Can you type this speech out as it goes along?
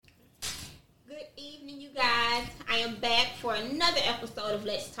evening, you guys. I am back for another episode of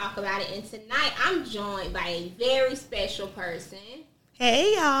Let's Talk About It. And tonight I'm joined by a very special person.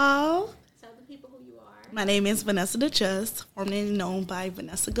 Hey, y'all. Tell the people who you are. My name is Vanessa DeJust, formerly known by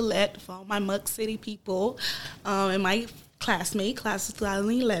Vanessa Gillette for all my Muck City people and my classmate, class of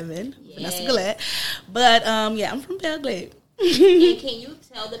 2011, yes. Vanessa Gillette. But, I'm from Belle Glade. And can you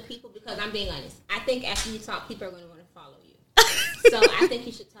tell the people, because I'm being honest, I think after you talk, people are going to want to follow you. So I think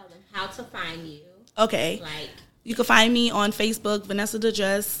you should tell them how to find you. Okay. You can find me on Facebook, Vanessa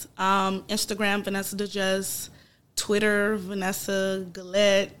DeJust, Instagram, Vanessa DeJust, Twitter, Vanessa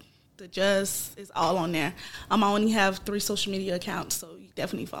Gillette, DeJust. It's all on there. I only have 3 social media accounts, so you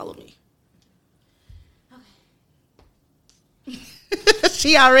definitely follow me. Okay.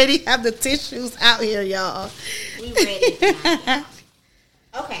 She already have the tissues out here, y'all. We ready tonight.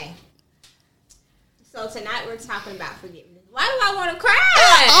 Okay. So tonight we're talking about forgiveness. Why do I want to cry?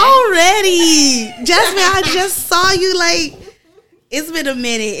 Already. Jasmine, I just saw you it's been a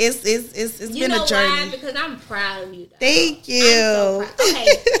minute. It's been a journey. Why? Because I'm proud of you, though. Thank you. I'm so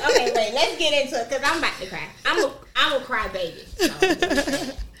proud. Okay, wait, let's get into it because I'm about to cry. I'm a cry baby.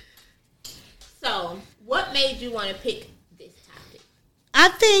 So, what made you want to pick this topic? I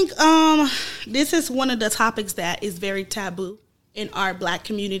think this is one of the topics that is very taboo in our Black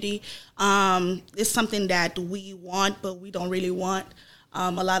community. It's something that we want, but we don't really want.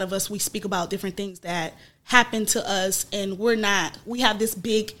 A lot of us, we speak about different things that happen to us, and we have this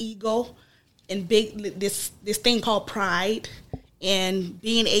big ego and this thing called pride, and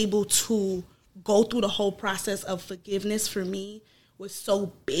being able to go through the whole process of forgiveness for me was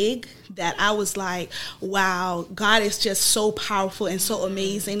so big that I was like, wow, God is just so powerful and so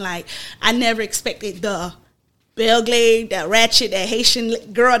amazing. Like, I never expected the Belle Glade, that ratchet, that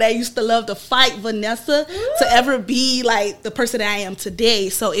Haitian girl that used to love to fight, Vanessa, to ever be like the person that I am today.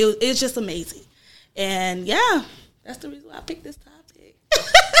 So it's just amazing. And yeah, that's the reason why I picked this topic.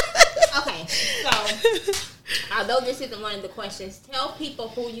 Okay, so although this isn't one of the questions, tell people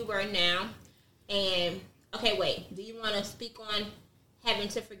who you are now. And okay, wait, do you want to speak on having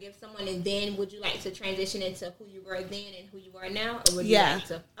to forgive someone, and then would you like to transition into who you were then and who you are now, or would you like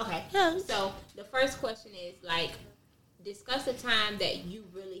to? Okay. Yeah. So the first question is discuss a time that you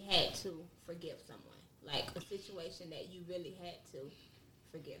really had to forgive someone, like a situation that you really had to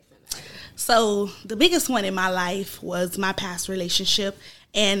forgive somebody. So the biggest one in my life was my past relationship,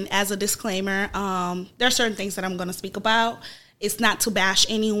 and as a disclaimer, there are certain things that I'm going to speak about. It's not to bash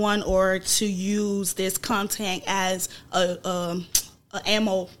anyone or to use this content as a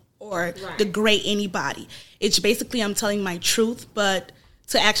ammo or degrade anybody. It's basically I'm telling my truth, but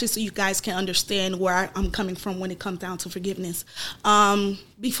to actually so you guys can understand where I'm coming from when it comes down to forgiveness.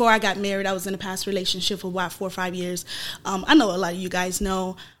 Before I got married, I was in a past relationship for about 4 or 5 years. I know a lot of you guys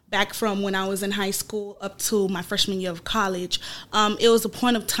know back from when I was in high school up to my freshman year of college, it was a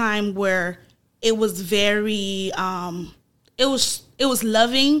point of time where it was very, it was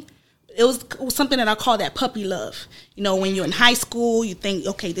loving. It was something that I call that puppy love. You know, when you're in high school, you think,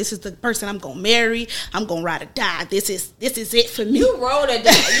 okay, this is the person I'm gonna marry. I'm gonna ride or die. This is it for me. You rode or die. You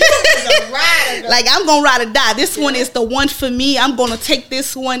was a ride or die. Like, I'm gonna ride or die. This one is the one for me. I'm gonna take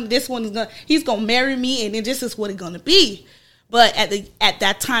this one. This one is he's gonna marry me, and then this is what it's gonna be. But at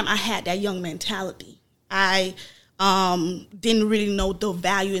that time, I had that young mentality. I didn't really know the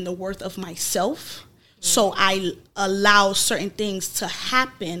value and the worth of myself, so I allowed certain things to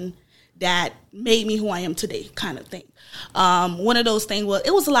happen that made me who I am today, kind of thing. One of those things was,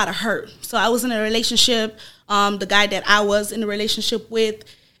 it was a lot of hurt. So I was in a relationship. The guy that I was in a relationship with,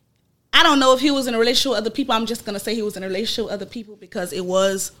 I don't know if he was in a relationship with other people. I'm just going to say he was in a relationship with other people because it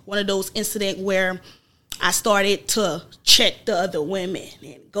was one of those incidents where I started to check the other women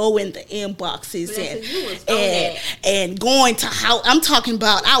and go in the inboxes and going to house. I'm talking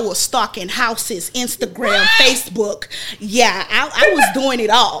about I was stalking houses, Instagram, Facebook. Yeah, I was doing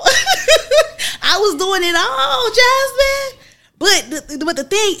it all. I was doing it all, Jasmine. But the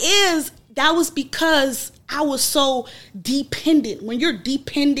thing is, that was because I was so dependent. When you're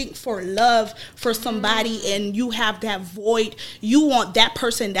dependent for love for somebody and you have that void, you want that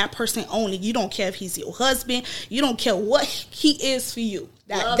person only. You don't care if he's your husband. You don't care what he is for you.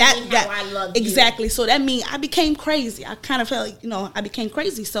 I love exactly. You. So that means I became crazy. I kind of felt like, I became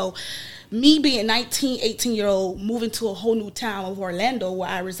crazy. So me being 19, 18-year-old, moving to a whole new town of Orlando where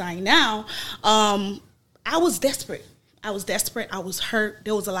I reside now, I was desperate. I was hurt.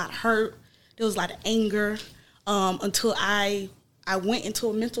 There was a lot of hurt. There was a lot of anger until I went into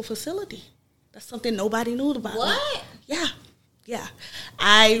a mental facility. That's something nobody knew about. What? Yeah.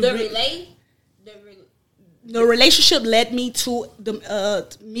 the relationship led me to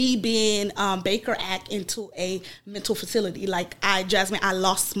me being Baker Act into a mental facility. Like Jasmine, I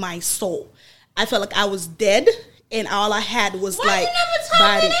lost my soul. I felt like I was dead, and all I had was Why like you never told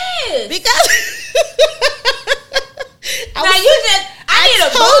body. me this? Because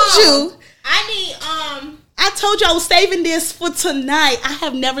I told you I was saving this for tonight. I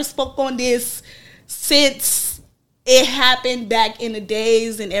have never spoke on this since it happened back in the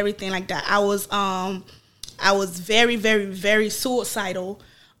days and everything like that. I was very, very, very suicidal.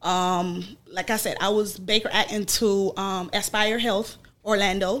 Like I said, I was Baker Act into Aspire Health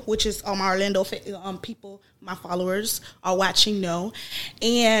Orlando, which is my Orlando people, my followers are watching know.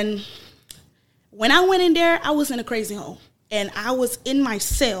 And when I went in there, I was in a crazy home. And I was in my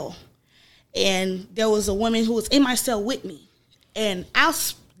cell. And there was a woman who was in my cell with me. And that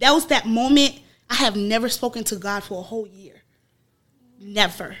was that moment. I have never spoken to God for a whole year.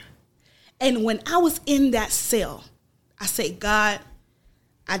 Never. And when I was in that cell, I said, God,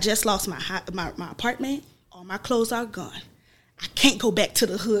 I just lost my apartment. All my clothes are gone. I can't go back to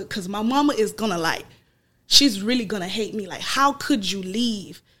the hood because my mama is going to she's really going to hate me. Like, how could you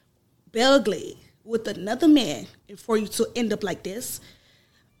leave Belgrade with another man and for you to end up like this?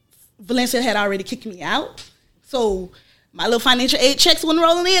 Valencia had already kicked me out. So my little financial aid checks wasn't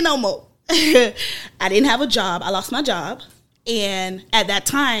rolling in no more. I didn't have a job. I lost my job. And at that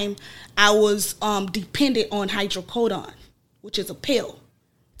time, I was dependent on hydrocodone, which is a pill,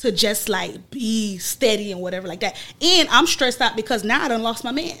 to just be steady and whatever like that. And I'm stressed out because now I done lost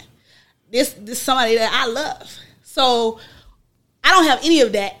my man. This somebody that I love. So I don't have any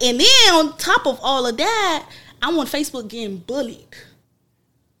of that. And then on top of all of that, I'm on Facebook getting bullied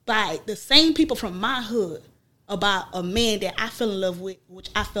by the same people from my hood about a man that I fell in love with, which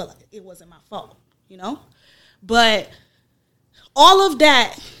I felt like it wasn't my fault, But all of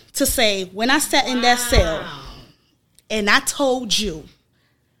that to say, when I sat in that cell and I told you,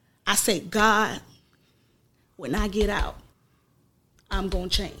 I said, God, when I get out, I'm going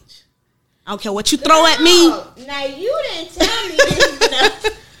to change. I don't care what you throw at me. Now, you didn't tell me this.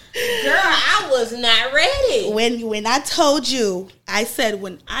 Girl, I was not ready. When I told you, I said,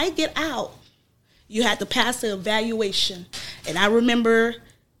 when I get out, you had to pass the evaluation. And I remember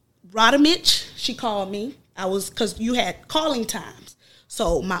Rodamich, she called me. Because you had calling times.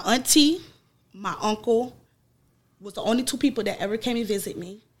 So my auntie, my uncle was the only two people that ever came and visit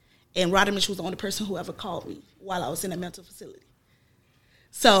me. And Rodamich was the only person who ever called me while I was in a mental facility.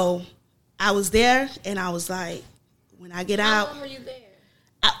 So I was there, and I was like, when I get out. How long were you there?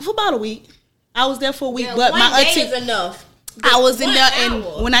 For about a week. I was there for a week. Yeah, but my auntie is enough. I was in there, and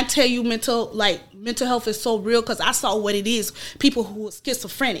when I tell you mental health is so real, because I saw what it is. People who was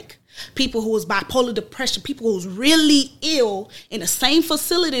schizophrenic, people who was bipolar depression, people who was really ill in the same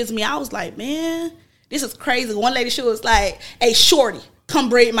facility as me. I was like, man, this is crazy. One lady, she was like, hey, shorty, come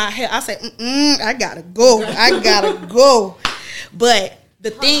braid my hair. I said, I gotta go. I gotta go. But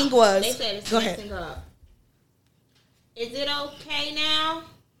the thing was, they said it's go ahead. Up. Is it okay now?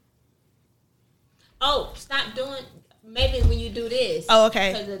 Oh, stop doing. Maybe when you do this. Oh,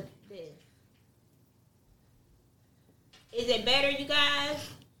 okay. Because of this. Is it better, you guys?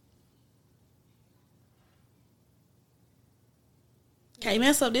 Can't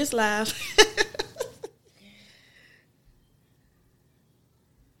mess up this live.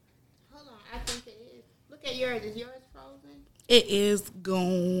 Hold on, I think it is. Look at yours. Is yours frozen? It is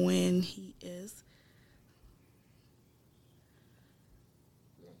going. He is.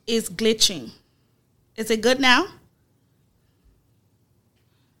 It's glitching. Is it good now?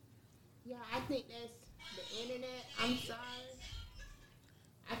 Yeah, I think that's the internet. I'm sorry.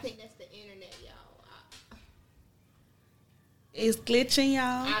 I think that's the internet, y'all. It's glitching,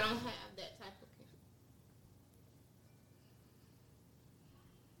 y'all. I don't have that type of.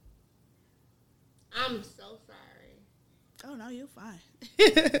 I'm so sorry. Oh no, you're fine.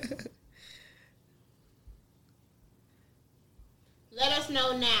 Let us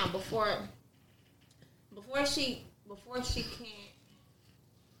know now before she can't.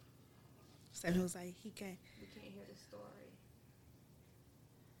 Sam was like, he can't. We can't hear the story.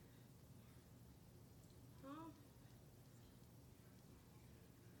 Huh?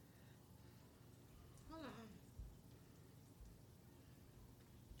 Hold on.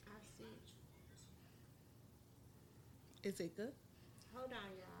 I see. Is it good? Hold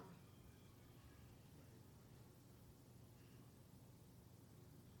on, y'all.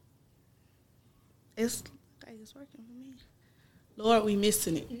 It's working for me. Lord, we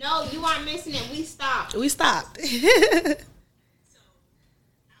missing it. No, you aren't missing it. We stopped. We stopped.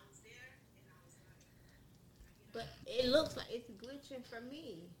 But it looks like it's glitching for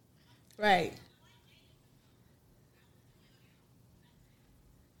me. Right.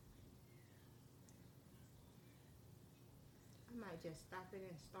 might just stop it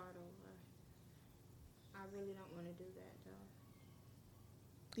and start over. I really don't want to do that though.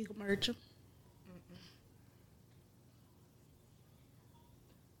 You can merge them.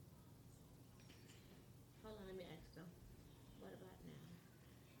 Hold on, let me ask them. What about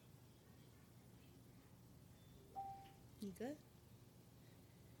now? You good?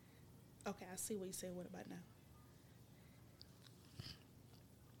 Okay, I see what you said. What about now?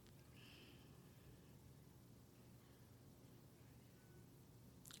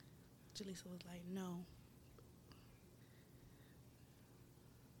 Jaleesa was like, no.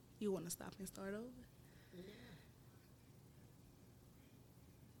 You want to stop and start over? Yeah.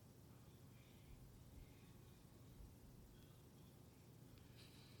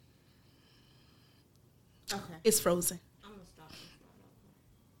 Okay. It's frozen. I'm going to stop and start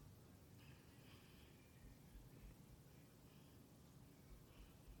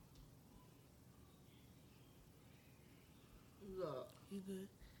over. Look. You good?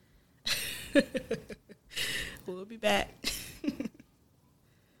 We'll be back.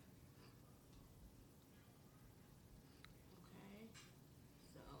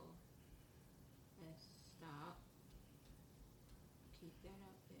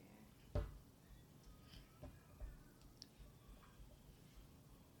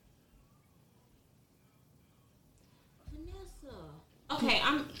 Okay,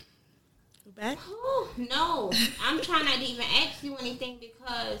 We're back? No, I'm trying not to even ask you anything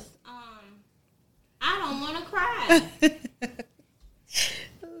because I don't want to cry.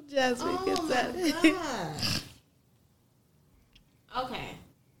 Oh, Jasmine oh gets my that. God. Okay.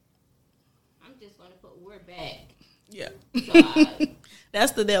 I'm just going to put we're back. Yeah. So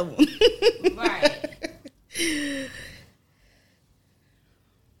That's the devil. Right.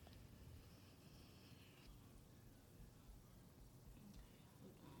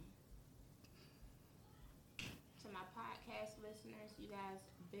 Listeners, you guys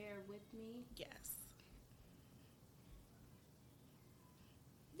bear with me. Yes.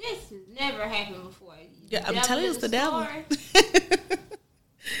 This has never happened before. Yeah, I'm telling you, it's the devil. It's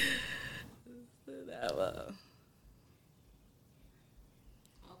the devil. Okay.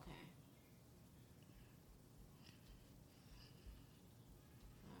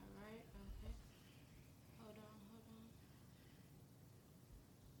 All right. Okay. Hold on.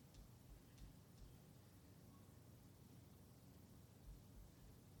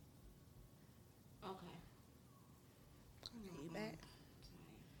 Okay. You back?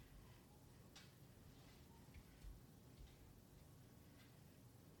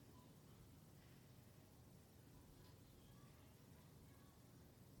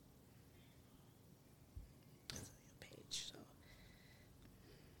 This is your page, so.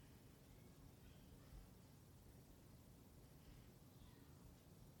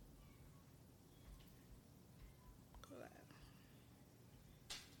 Go live.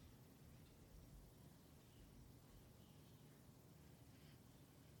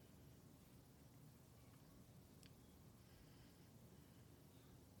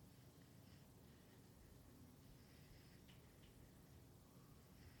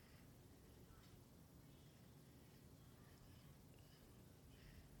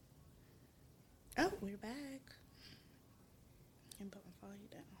 Oh, we're back. I'm about to follow you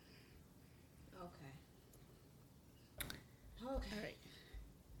down. Okay. All right.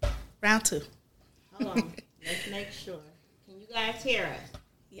 Round 2. Hold on. Let's make sure. Can you guys hear us?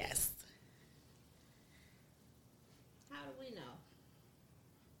 Yes. How do we know?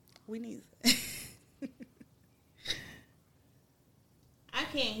 We need. I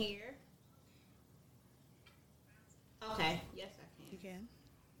can't hear. Okay. Yes, I can. You can?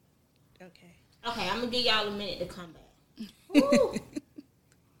 Okay. Okay, I'm going to give y'all a minute to come back. Woo!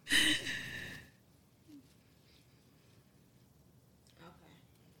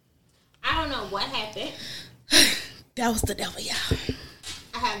 I don't know what happened. That was the devil, yeah.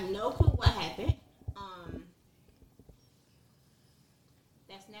 I have no clue what happened.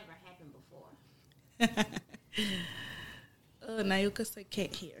 That's never happened before. Nayoka said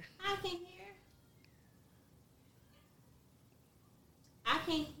can't hear. I can hear. I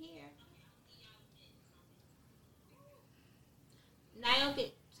can hear.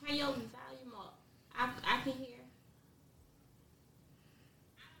 Naoki, turn your volume up. I can hear.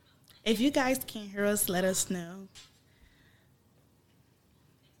 If you guys can't hear us, let us know.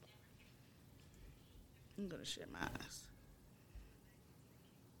 I'm going to share my eyes.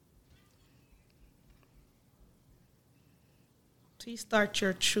 Please start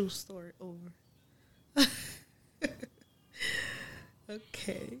your true story over.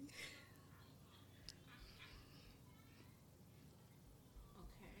 Okay.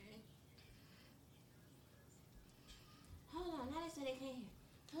 Hold on, I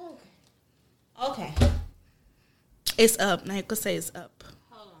Okay. It's up. Now you could say it's up.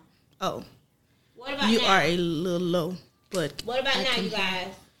 Hold on. Oh. What about you now? are a little low, but What about now, you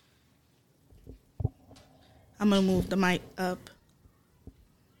guys? I'm gonna move the mic up.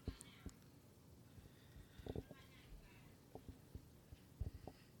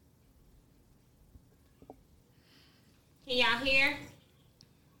 Can y'all hear?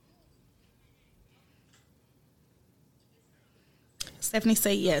 Stephanie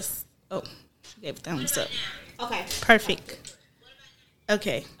say yes. Oh, she gave a thumbs up. Okay. Perfect.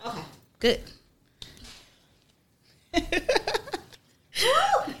 Okay. Okay. Good.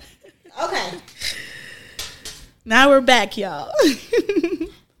 Okay. Now we're back, y'all.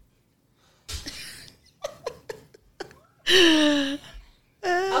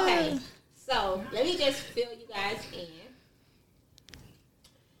 Okay. So let me just fill you guys in.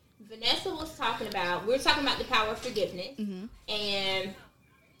 Vanessa was talking about, we were talking about the power of forgiveness. Mm-hmm. And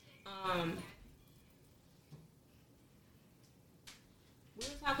we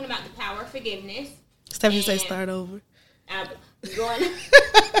were talking about the power of forgiveness. Stephanie say start over. I'm going.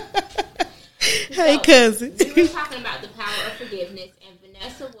 Hey, cousin. We were talking about the power of forgiveness, and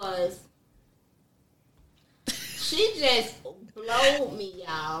Vanessa was. She just blowed me,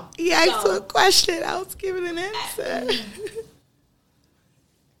 y'all. He asked a question. I was giving an answer.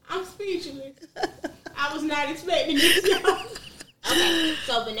 I'm speechless. I was not expecting this, y'all. Okay,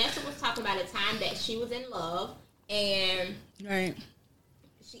 so Vanessa was talking about a time that she was in love, and Right.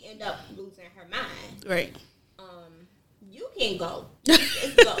 she ended up losing her mind. Right. You can go.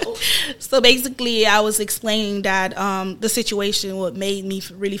 Let's go. So basically, I was explaining that the situation what made me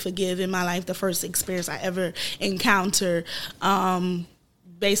really forgive in my life, the first experience I ever encountered,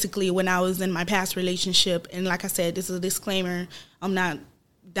 basically when I was in my past relationship. And like I said, this is a disclaimer. I'm not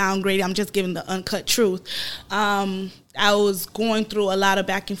downgrading. I'm just giving the uncut truth. I was going through a lot of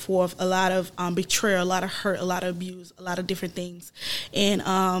back and forth, a lot of betrayal, a lot of hurt, a lot of abuse, a lot of different things. And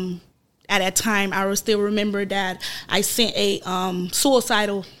at that time, I still remember that I sent a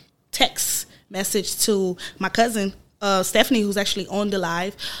suicidal text message to my cousin, Stephanie, who's actually on the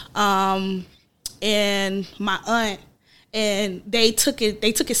live, and my aunt, and they took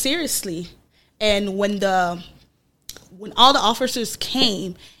it seriously. And when all the officers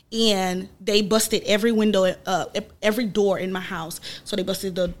came and they busted every window, every door in my house. So they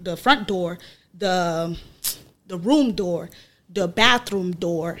busted the front door, the room door, the bathroom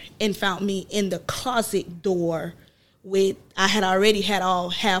door, and found me in the closet door I had already had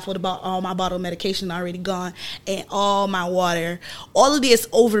all my bottle of medication already gone, and all my water. All of this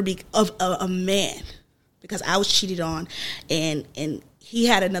over of a man, because I was cheated on, and he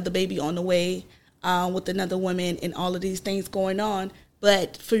had another baby on the way with another woman, and all of these things going on.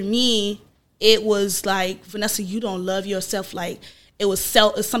 But for me, it was like, Vanessa, you don't love yourself. Like, it was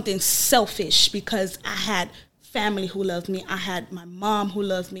something selfish, because I had family who loved me. I had my mom who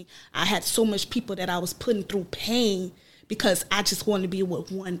loved me. I had so much people that I was putting through pain, because I just wanted to be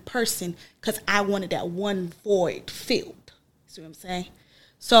with one person, because I wanted that one void filled. See what I'm saying?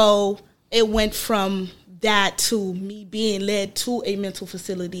 So it went from that to me being led to a mental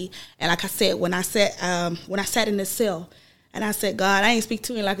facility. And like I said, when I sat in the cell and I said, God, I ain't speak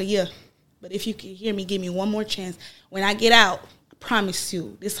to you in like a year, but if you can hear me, give me one more chance. When I get out, I promise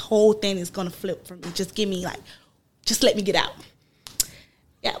you, this whole thing is going to flip for me. Just let me get out.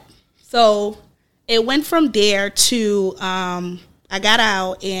 Yeah. So it went from there to I got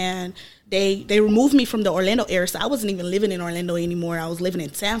out, and they removed me from the Orlando area. So I wasn't even living in Orlando anymore. I was living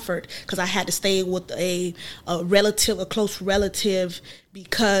in Sanford, because I had to stay with a close relative,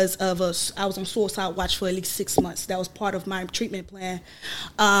 because I was on suicide watch for at least 6 months. That was part of my treatment plan.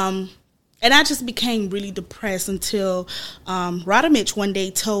 And I just became really depressed until Radamich one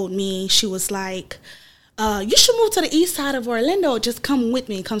day told me, she was like, you should move to the east side of Orlando. Just come with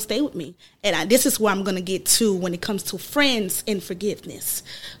me. Come stay with me. And this is where I'm going to get to when it comes to friends and forgiveness.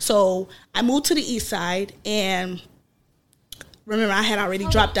 So I moved to the east side, and remember, I had already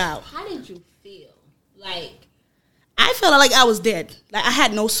dropped out. How did you feel? Like, I felt like I was dead. Like, I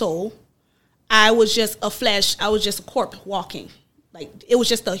had no soul. I was just a flesh. I was just a corpse walking. Like, it was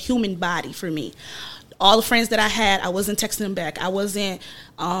just a human body for me. All the friends that I had, I wasn't texting them back. I wasn't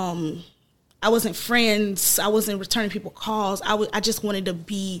friends. I wasn't returning people calls. I just wanted to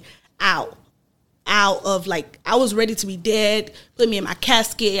be out of, like, I was ready to be dead. Put me in my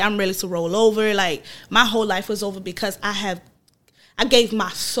casket. I'm ready to roll over. Like, my whole life was over, because I gave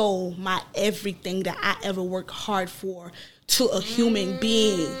my soul, my everything that I ever worked hard for, to a human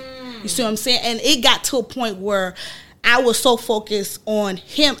being. You see what I'm saying? And it got to a point where I was so focused on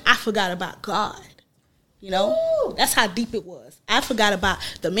him, I forgot about God. You know? That's how deep it was. I forgot about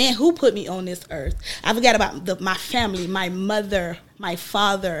the man who put me on this earth. I forgot about my family, my mother, my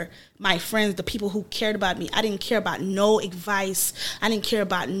father, my friends, the people who cared about me. I didn't care about no advice. I didn't care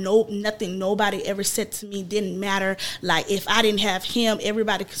about nothing nobody ever said to me. Didn't matter. Like, if I didn't have him,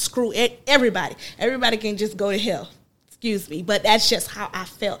 everybody could screw everybody. Everybody can just go to hell. Excuse me. But that's just how I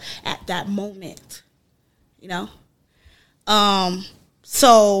felt at that moment. You know?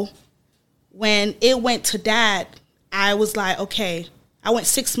 So when it went to that, I was like, okay, I went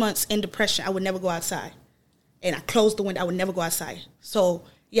 6 months in depression. I would never go outside. And I closed the window. I would never go outside. So,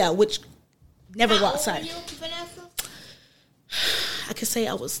 yeah, which never go outside. How old were you, Vanessa? I could say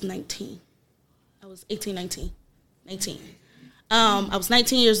I was 19. I was 18, 19. I was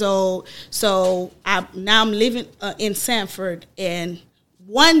 19 years old. So now I'm living in Sanford. And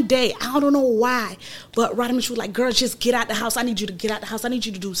one day, I don't know why, but Rodimus was like, girl, just get out the house. I need you to get out the house. I need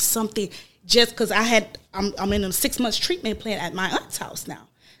you to do something. Just because I'm in a 6 months treatment plan at my aunt's house now.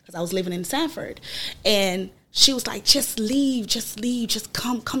 Because I was living in Sanford. And she was like, just leave, just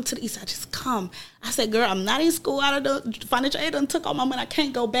come to the east side, just come. I said, girl, I'm not in school. Out of the financial aid done took all my money. I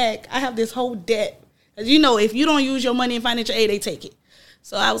can't go back. I have this whole debt. As you know, if you don't use your money in financial aid, they take it.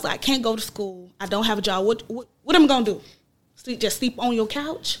 So I was like, I can't go to school. I don't have a job. What am I going to do? Just sleep on your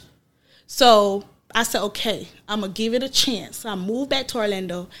couch? So I said, okay, I'm going to give it a chance. So I moved back to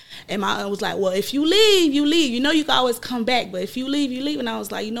Orlando, and my aunt was like, well, if you leave, you leave. You know you can always come back, but if you leave, you leave. And I was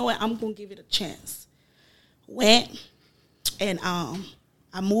like, you know what, I'm going to give it a chance. Went, and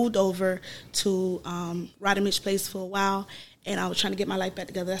I moved over to Rodimus Place for a while, and I was trying to get my life back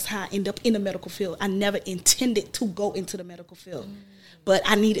together. That's how I ended up in the medical field. I never intended to go into the medical field, but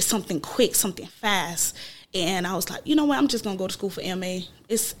I needed something quick, something fast. And I was like, you know what, I'm just going to go to school for MA.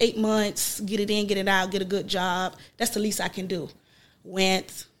 It's 8 months, get it in, get it out, get a good job. That's the least I can do.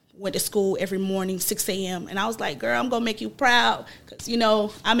 Went to school every morning, 6 a.m. And I was like, girl, I'm going to make you proud. Because, you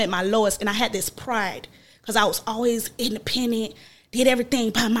know, I'm at my lowest, and I had this pride. Because I was always independent, did everything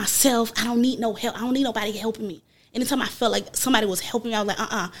by myself. I don't need no help. I don't need nobody helping me. Anytime I felt like somebody was helping me, I was like,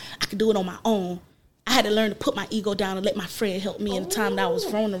 I could do it on my own. I had to learn to put my ego down and let my friend help me in the time that I was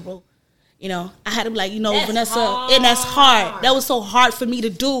vulnerable. You know, I had to be like, you know, that's Vanessa, hard. And that's hard. That was so hard for me to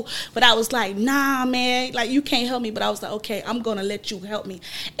do. But I was like, nah, man, like, you can't help me. But I was like, okay, I'm going to let you help me.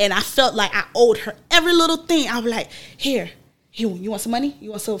 And I felt like I owed her every little thing. I was like, here, you want some money?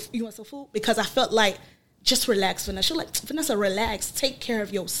 You want some food? Because I felt like, just relax, Vanessa. She's like, Vanessa, relax. Take care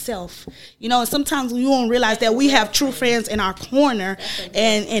of yourself. You know, and sometimes we don't realize that we have true friends in our corner,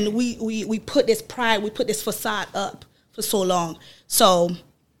 and we put this pride, we put this facade up for so long. So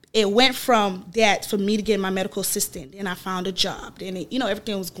it went from that for me to get my medical assistant. Then I found a job. Then,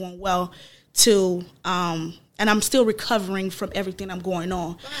 everything was going well to, and I'm still recovering from everything I'm going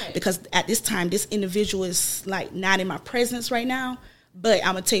on. Right. Because at this time, this individual is like not in my presence right now. But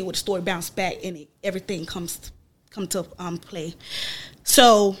I'm going to tell you what the story bounced back, and everything come to play.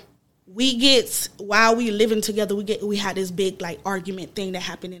 So while we living together, we had this big like argument thing that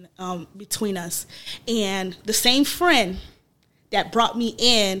happened between us. And the same friend that brought me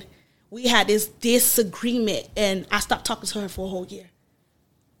in, we had this disagreement, and I stopped talking to her for a whole year.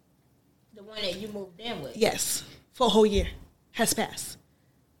 The one that you moved in with? Yes, for a whole year has passed.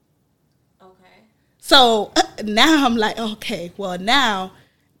 So now I'm like, okay, well, now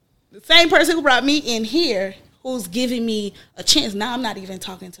the same person who brought me in here, who's giving me a chance, now I'm not even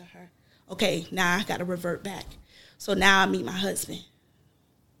talking to her. Okay, now I got to revert back. So now I meet my husband.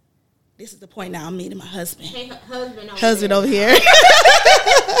 This is the point now I'm meeting my husband. Hey, husband over here.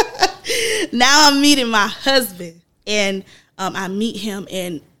 Now I'm meeting my husband, and I meet him,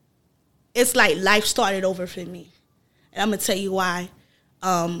 and it's like life started over for me. And I'm going to tell you why.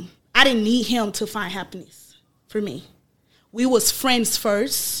 I didn't need him to find happiness for me. We was friends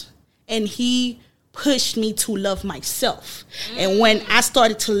first, and he pushed me to love myself. And when I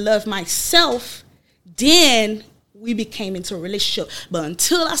started to love myself, then we became into a relationship.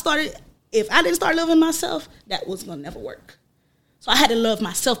 But if I didn't start loving myself, that was going to never work. So I had to love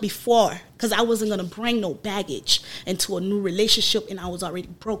myself before, because I wasn't going to bring no baggage into a new relationship, and I was already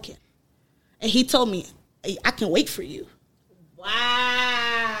broken. And he told me, I can wait for you.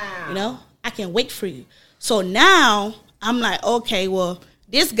 Wow. You know, I can wait for you. So now I'm like, okay, well,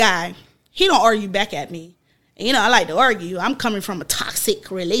 this guy, he don't argue back at me. And, I like to argue. I'm coming from a toxic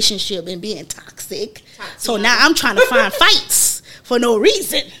relationship and being toxic. So now I'm trying to find fights for no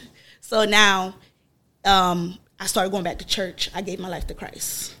reason. So now I started going back to church. I gave my life to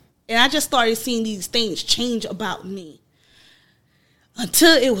Christ. And I just started seeing these things change about me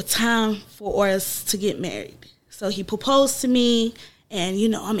until it was time for us to get married. So he proposed to me,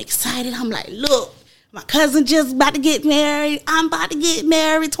 and, I'm excited. I'm like, look, My cousin just about to get married. I'm about to get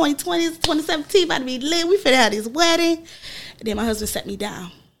married. 2020, 2017, about to be lit. We finna have this wedding. And then my husband sat me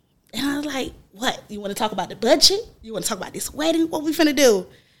down. And I was like, what? You want to talk about the budget? You want to talk about this wedding? What we finna do?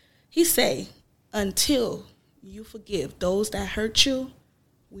 He say, until you forgive those that hurt you,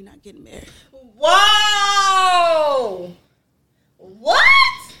 we not getting married. Whoa! What?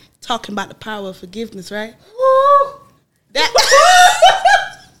 Talking about the power of forgiveness, right? That.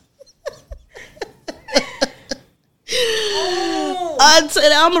 Until,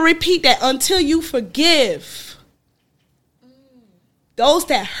 I'm gonna repeat that. Until you forgive those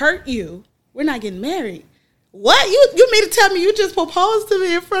that hurt you, we're not getting married. What? You mean to tell me you just proposed to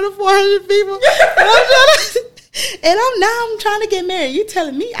me in front of 400 people? And I'm trying to get married. You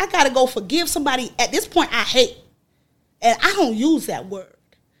telling me I gotta go forgive somebody at this point I hate, and I don't use that word,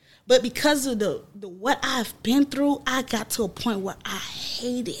 but because of the what I've been through, I got to a point where I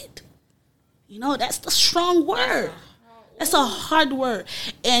hate it. You know, that's the strong word. That's a hard word,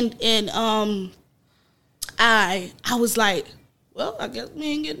 and I was like, well, I guess we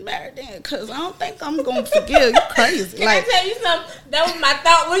ain't getting married then, because I don't think I'm going to forgive. You crazy. Can I tell you something? That was my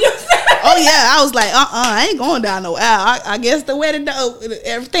thought when you said oh, yeah. I was like, I ain't going down no aisle. I guess the wedding,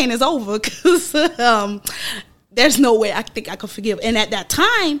 everything is over, because there's no way I think I could forgive. And at that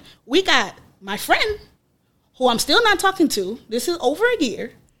time, we got my friend, who I'm still not talking to. This is over a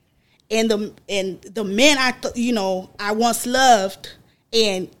year. And the man I once loved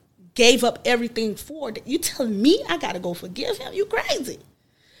and gave up everything for. You telling me I gotta go forgive him? You crazy?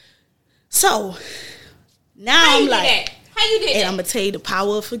 So now I'm like, how you did that? And I'm gonna tell you the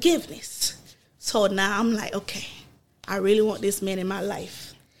power of forgiveness. So now I'm like, okay, I really want this man in my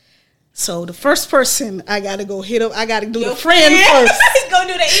life. So the first person I gotta go hit up, I gotta do the friend first. Go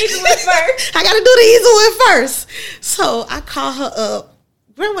do the easy one first. I gotta do the easy one first. So I call her up.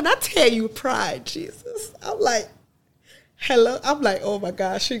 Girl, when I tell you pride, Jesus, I'm like, hello. I'm like, oh my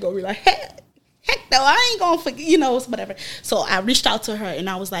gosh, she gonna be like, heck no, I ain't gonna forget, whatever. So I reached out to her and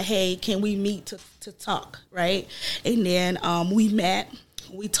I was like, hey, can we meet to talk, right? And then we met,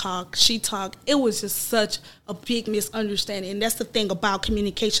 we talked, she talked. It was just such a big misunderstanding. And that's the thing about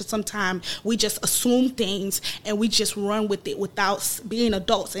communication. Sometimes we just assume things and we just run with it without being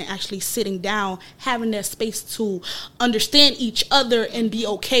adults and actually sitting down, having that space to understand each other and be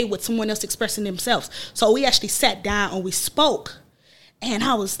okay with someone else expressing themselves. So we actually sat down and we spoke. And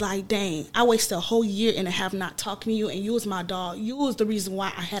I was like, dang, I wasted a whole year and a half not talking to you, and you was my dog. You was the reason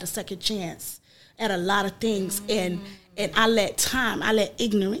why I had a second chance at a lot of things. And I let time, I let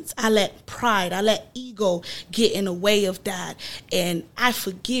ignorance, I let pride, I let ego get in the way of that. And I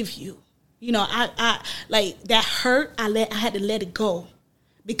forgive you. I like that hurt, I had to let it go.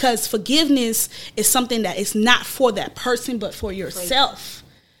 Because forgiveness is something that is not for that person, but for yourself.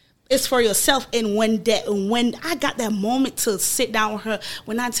 It's for yourself. And when I got that moment to sit down with her,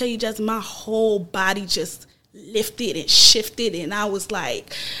 when I tell you, just my whole body just lifted and shifted, and I was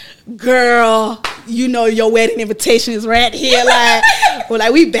like, girl, your wedding invitation is right here.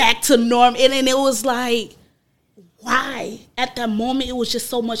 Like we back to norm. And then it was like, why? At that moment, it was just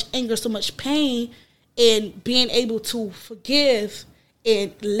so much anger, so much pain, and being able to forgive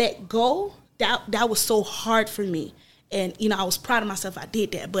and let go, that was so hard for me. And, I was proud of myself. I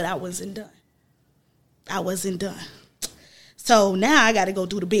did that, but I wasn't done. So now I got to go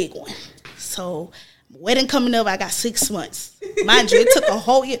do the big one. So wedding coming up, I got 6 months. Mind you, it took a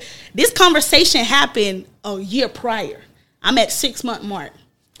whole year. This conversation happened a year prior. I'm at 6 month mark.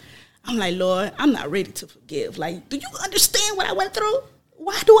 I'm like, Lord, I'm not ready to forgive. Like, do you understand what I went through?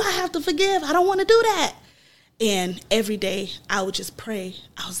 Why do I have to forgive? I don't want to do that. And every day I would just pray.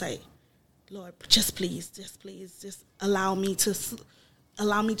 I was like, Lord, just please, just allow me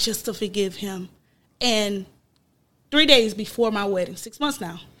just to forgive him. And 3 days before my wedding, 6 months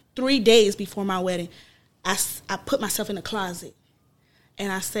now, 3 days before my wedding, I put myself in the closet. And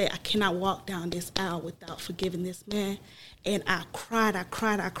I said, I cannot walk down this aisle without forgiving this man. And I cried.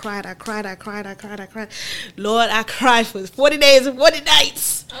 Lord, I cried for 40 days and 40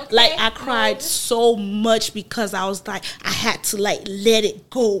 nights. Okay. Like, I cried so much because I was like, I had to, let it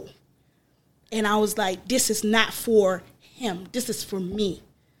go. And I was like, this is not for him. This is for me.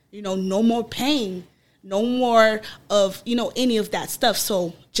 No more pain. No more of, any of that stuff.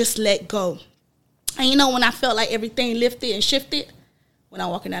 So just let go. And when I felt like everything lifted and shifted, when I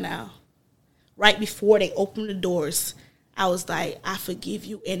walked in that aisle, right before they opened the doors, I was like, I forgive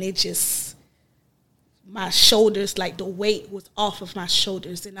you. And it just, my shoulders, like the weight was off of my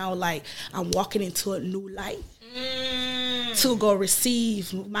shoulders. And I was like, I'm walking into a new light. To go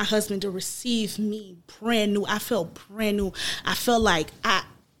receive my husband, to receive me brand new. I felt brand new. I felt like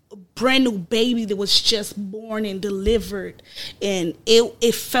brand new baby that was just born and delivered, and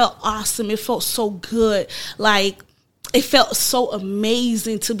it felt awesome. It felt so good. Like, it felt so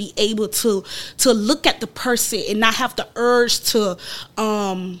amazing to be able to look at the person and not have the urge to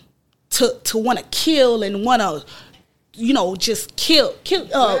want to kill and want to, just kill,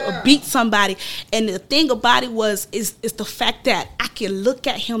 beat somebody. And the thing about it is the fact that I can look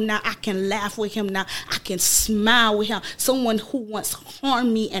at him now, I can laugh with him now, I can smile with him. Someone who once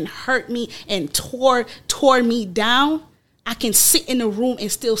harmed me and hurt me and tore me down, I can sit in the room and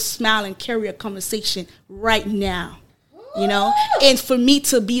still smile and carry a conversation right now. And for me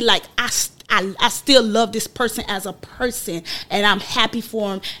to be like, I still love this person as a person, and I'm happy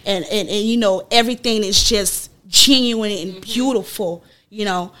for him, and everything is just genuine and beautiful,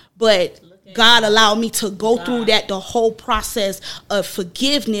 but God allowed me to go through that, the whole process of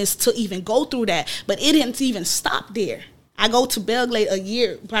forgiveness, to even go through that. But it didn't even stop there. I go to Belgrade a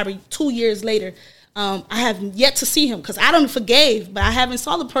year, probably 2 years later. I have yet to see him because I don't forgave, but I haven't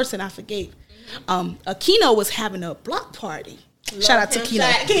saw the person I forgave. Keno was having a block party. Shout out to Keno.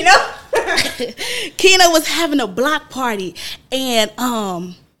 Keno was having a block party, and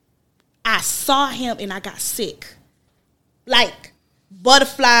I saw him and I got sick, like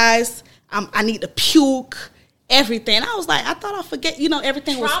butterflies. I need to puke, everything. I was like, I thought I forget.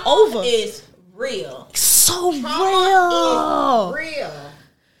 Everything was over. Trauma is real. So Trauma is real.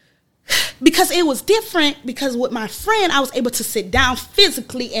 Because it was different. Because with my friend, I was able to sit down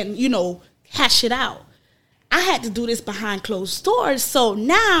physically and hash it out. I had to do this behind closed doors. So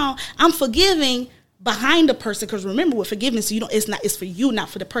now I'm forgiving behind the person, because remember, with forgiveness, it's for you, not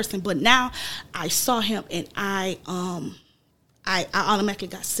for the person. But now I saw him and I automatically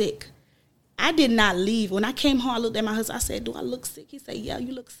got sick. I did not leave. When I came home, I looked at my husband. I said, "Do I look sick?" He said, "Yeah,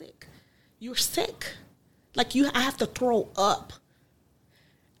 you look sick. You're sick. Like I have to throw up."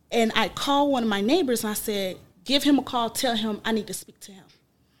 And I called one of my neighbors and I said, "Give him a call. Tell him I need to speak to him.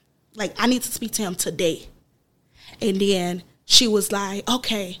 Like, I need to speak to him today." And then she was like,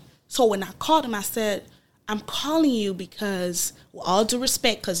 "Okay." So when I called him, I said, "I'm calling you because, with all due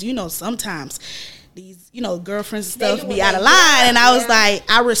respect, because, sometimes these, girlfriends and stuff be out of line." And I was like,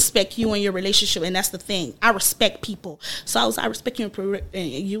 "I respect you and your relationship." And that's the thing. I respect people. So I respect you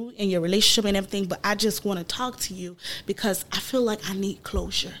and your relationship and everything, but I just want to talk to you because I feel like I need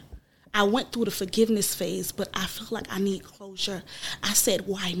closure. I went through the forgiveness phase, but I feel like I need closure. I said,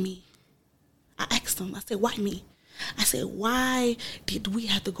 "Why me?" I asked him, I said, "Why me?" I said, "Why did we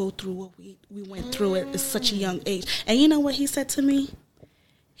have to go through what we went through at such a young age?" And you know what he said to me?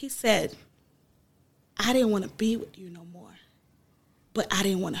 He said, "I didn't want to be with you no more, but I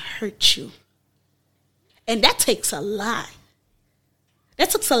didn't want to hurt you." And that takes a lot. That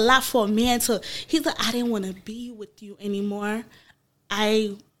takes a lot for a man to, he's like, "I didn't want to be with you anymore.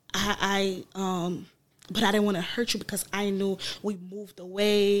 But I didn't want to hurt you because I knew we moved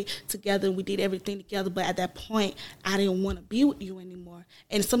away together. We did everything together. But at that point, I didn't want to be with you anymore."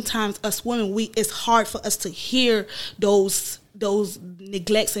 And sometimes us women, it's hard for us to hear those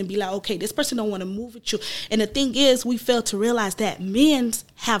neglects and be like, okay, this person don't want to move with you. And the thing is, we fail to realize that men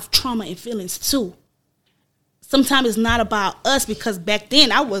have trauma and feelings too. Sometimes it's not about us, because back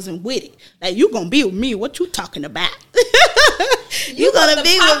then I wasn't with it. Like, you gonna be with me? What you talking about? You gonna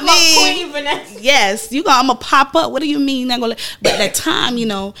be with me? Yes, I'm gonna pop up. What do you mean? But at that time,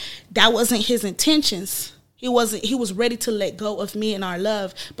 that wasn't his intentions. He was ready to let go of me and our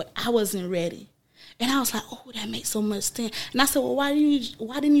love, but I wasn't ready. And I was like, "Oh, that makes so much sense." And I said, "Well, why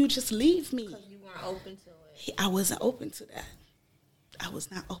didn't you just leave me?" Because you weren't open to it. I wasn't open to that. I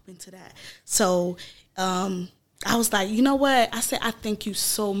was not open to that. So I was like, "You know what?" I said, "I thank you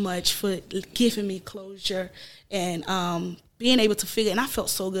so much for giving me closure and being able to figure." And I felt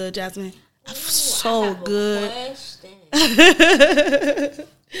so good, Jasmine. I felt so good.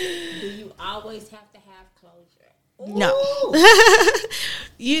 Do you always have to have closure? No.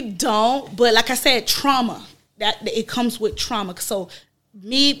 You don't. But like I said, trauma. That it comes with trauma. So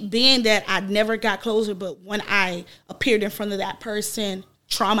me being that I never got closure, but when I appeared in front of that person,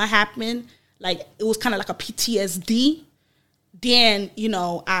 trauma happened. Like, it was kind of like a PTSD. Then,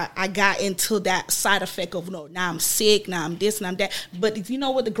 I got into that side effect of, now I'm sick, now I'm this, and I'm that. But you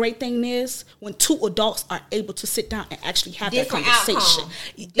know what the great thing is? When two adults are able to sit down and actually have that conversation.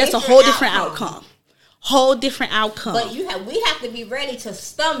 That's a whole different outcome. Whole different outcome. But we have to be ready to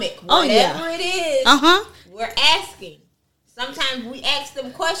stomach whatever it is we're asking. Sometimes we ask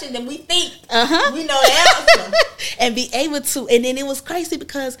them questions and we think we know the answer. And be able to. And then it was crazy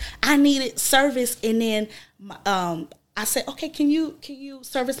because I needed service. And then I said, "Okay, can you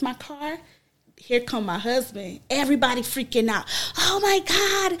service my car?" here come my husband. Everybody freaking out. Oh my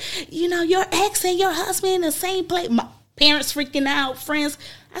God, your ex and your husband in the same place. My parents freaking out, friends.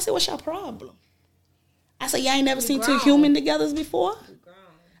 I said, what's your problem? I said, y'all ain't never seen two humans together before?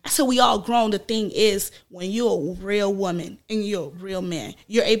 I said, we all grown. The thing is, when you're a real woman and you're a real man,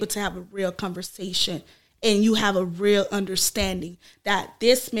 you're able to have a real conversation and you have a real understanding that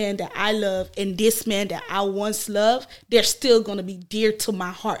this man that I love and this man that I once loved, they're still going to be dear to my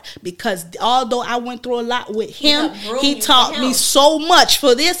heart. Because although I went through a lot with him, he taught me so much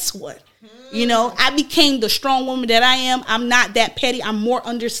for this one. I became the strong woman that I am. I'm not that petty. I'm more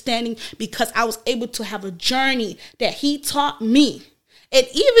understanding because I was able to have a journey that he taught me. And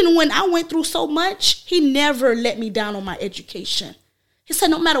even when I went through so much, he never let me down on my education. He said,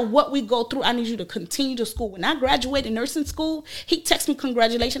 no matter what we go through, I need you to continue to school. When I graduated nursing school, he texted me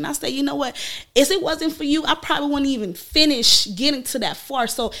congratulations. I said, you know what? If it wasn't for you, I probably wouldn't even finish getting to that far.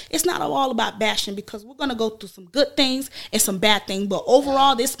 So it's not all about bashing because we're going to go through some good things and some bad things. But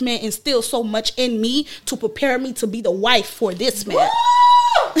overall, this man instilled so much in me to prepare me to be the wife for this man.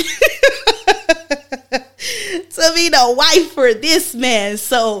 To be the wife for this man.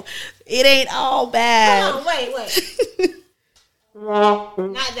 So it ain't all bad. Hold on, wait. Not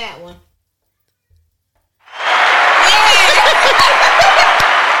that one.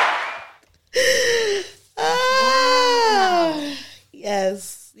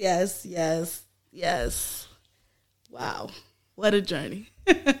 Yes. Wow. What a journey.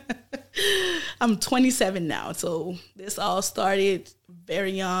 I'm 27 now, so this all started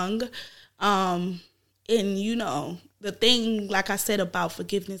very young. And the thing, like I said about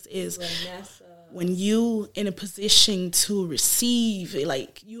forgiveness is when you in a position to receive,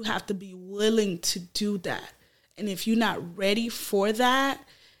 like you have to be willing to do that. And if you're not ready for that,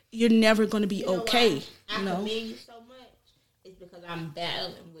 you're never going to be okay. I commend you so much. It's because I'm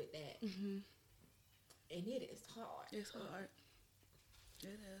battling with that. Mm-hmm. And it is hard. It's hard.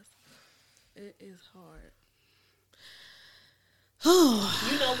 It is. It is hard.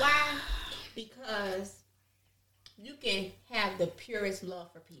 You know why? Because you can have the purest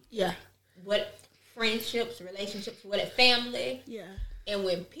love for people. Yeah. What friendships, relationships, what a family. Yeah. And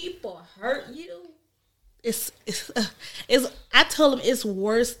when people hurt you, it's I tell them it's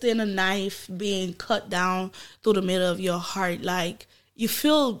worse than a knife being cut down through the middle of your heart. Like you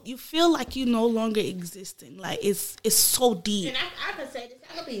feel like you no longer existing. Like it's so deep. And I can say this.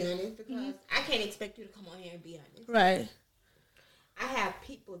 I can be honest because I can't expect you to come on here and be honest. Right. I have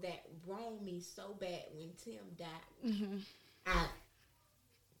people that wronged me so bad when Tim died. Mm-hmm.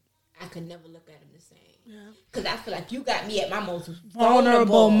 I could never look at him the same. Yeah. Because I feel like you got me at my most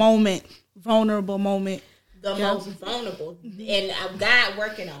vulnerable moment. The most vulnerable. And God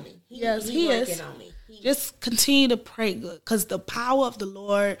working on me. He working on me. Just continue to pray good. Because the power of the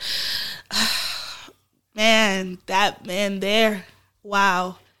Lord, man, that man there,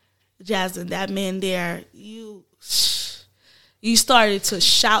 wow. Jasmine, that man there, you started to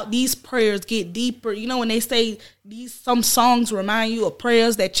shout. These prayers get deeper. You know when they say some songs remind you of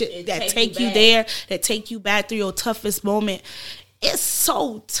prayers that take you there, that take you back through your toughest moment. It's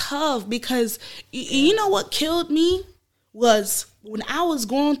so tough because you know what killed me was when I was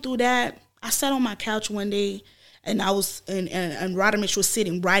going through that. I sat on my couch one day and I was and Rodimitch was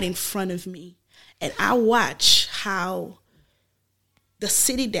sitting right in front of me, and I watched how the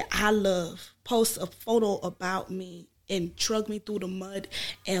city that I love posts a photo about me and drug me through the mud,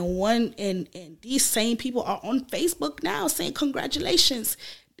 and these same people are on Facebook now saying congratulations,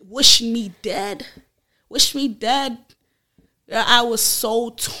 wishing me dead. I was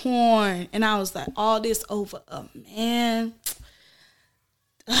so torn, and I was like, all this over a man.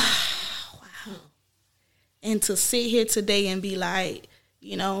 Wow. And to sit here today and be like,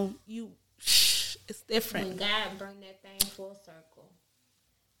 it's different. When God bring that thing full circle.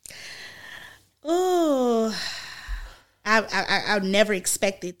 Oh, I never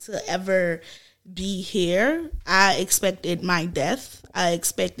expected to ever be here. I expected my death. I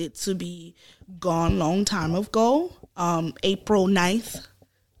expected to be gone long time ago. April 9th,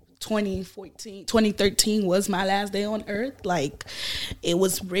 2013 was my last day on earth. Like, it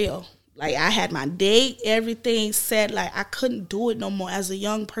was real. Like, I had my date, everything set. Like, I couldn't do it no more. As a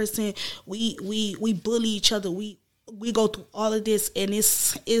young person, we bully each other. We go through all of this, and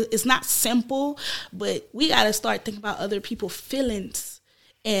it's not simple, but we got to start thinking about other people's feelings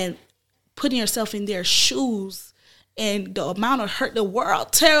and putting yourself in their shoes. And the amount of hurt, the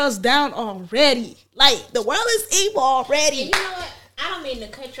world tear us down already. Like, the world is evil already. And you know what? I don't mean to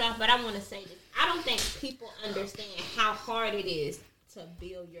cut you off, but I want to say this. I don't think people understand how hard it is to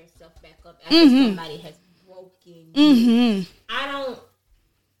build yourself back up after somebody has broken you.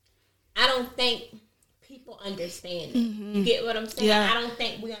 I I don't think people understand it. You get what I'm saying? Yeah. I don't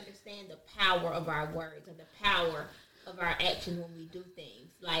think we understand the power of our words or the power of our actions when we do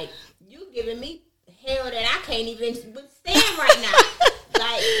things. Like, you giving me hell that I can't even withstand right now.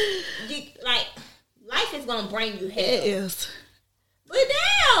 like life is gonna bring you hell. It is. But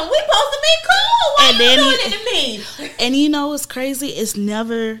damn, we supposed to be cool. Why you doing it to me? And you know what's crazy? It's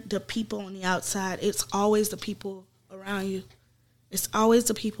never the people on the outside. It's always the people around you. It's always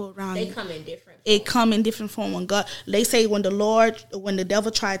the people around you. They come in different. It come in different form. When God, they say when the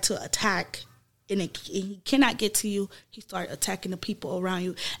devil tried to attack, and he cannot get to you, he started attacking the people around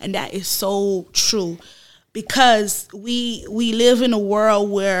you, and that is so true, because we live in a world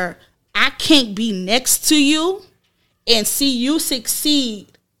where I can't be next to you and see you succeed,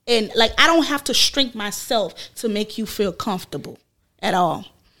 and like I don't have to shrink myself to make you feel comfortable at all.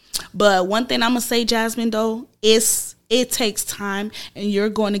 But one thing I'm gonna say, Jasmine, though, is it takes time, and you're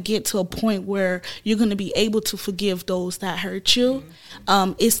going to get to a point where you're going to be able to forgive those that hurt you.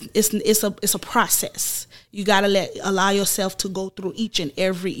 It's a process. You got to allow yourself to go through each and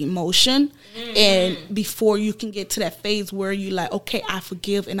every emotion, and before you can get to that phase where you like, okay, I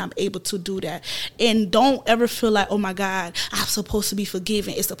forgive and I'm able to do that. And don't ever feel like, oh my God, I'm supposed to be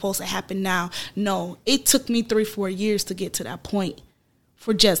forgiven. It's supposed to happen now. No, it took me 3-4 years to get to that point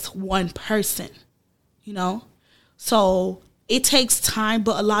for just one person, you know? So it takes time,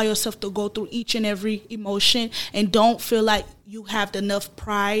 but allow yourself to go through each and every emotion, and don't feel like you have enough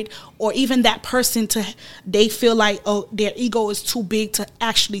pride, or even that person they feel like, oh, their ego is too big to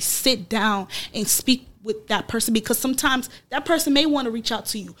actually sit down and speak with that person, because sometimes that person may want to reach out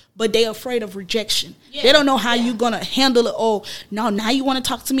to you, but they're afraid of rejection. Yeah. They don't know how you're going to handle it. Oh, no, now you want to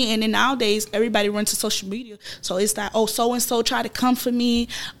talk to me. And then nowadays, everybody runs to social media. So it's like, oh, so-and-so try to come for me.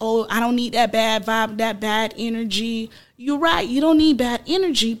 Oh, I don't need that bad vibe, that bad energy. You're right. You don't need bad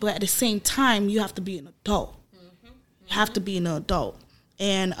energy, but at the same time, you have to be an adult. You have to be an adult.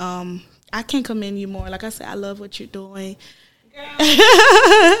 And I can't commend you more. Like I said, I love what you're doing.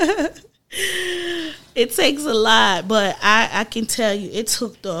 Girl. It takes a lot, but I can tell you it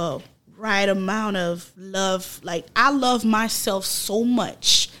took the right amount of love. Like, I love myself so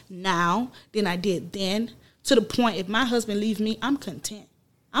much now than I did then, to the point if my husband leaves me, I'm content.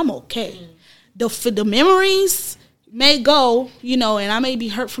 I'm okay. The memories may go, you know, and I may be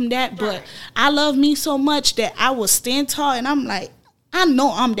hurt from that, but I love me so much that I will stand tall, and I'm like, I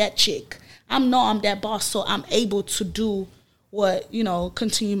know I'm that chick. I know I'm that boss, so I'm able to do what, you know,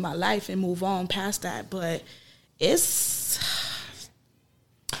 continue my life and move on past that. But it's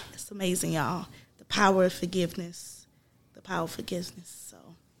amazing, y'all. The power of forgiveness. The power of forgiveness. So,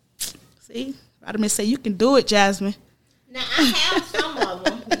 see? Rodimus say, you can do it, Jasmine. Now, I have some of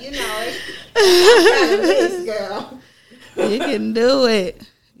them. You know, I'm proud of this, girl. You can do it.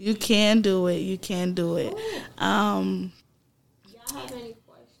 You can do it. You can do it. Y'all have any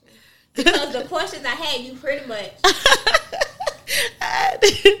questions? Because the questions I had, you pretty much...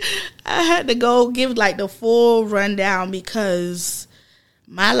 I had to go give like the full rundown, because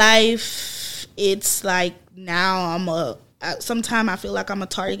my life, it's like now sometimes I feel like I'm a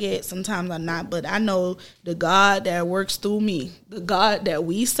target, sometimes I'm not, but I know the God that works through me, the God that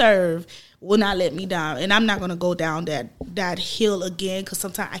we serve, will not let me down. And I'm not going to go down that hill again, because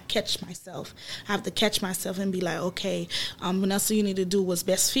sometimes I catch myself. I have to catch myself and be like, okay, Vanessa, you need to do what's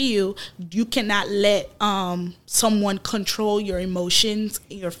best for you. You cannot let someone control your emotions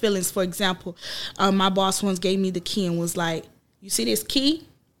and your feelings. For example, my boss once gave me the key and was like, you see this key?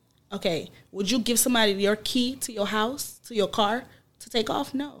 Okay, would you give somebody your key to your house, to your car, to take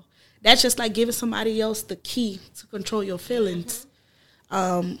off? No. That's just like giving somebody else the key to control your feelings.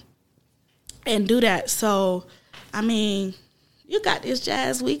 And do that. So, I mean, you got this,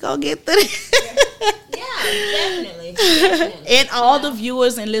 Jazz. We gonna get through this. Yeah, definitely. And all the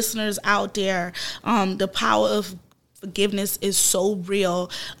viewers and listeners out there, the power of forgiveness is so real.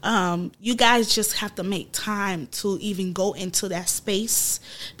 You guys just have to make time to even go into that space,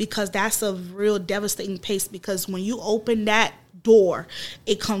 because that's a real devastating pace. Because when you open that door,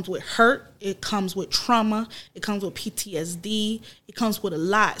 it comes with hurt, it comes with trauma, it comes with PTSD, it comes with a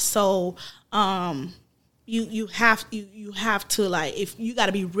lot. So you have to, like, if you got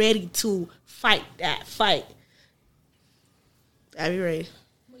to be ready to fight that fight. Gotta be ready.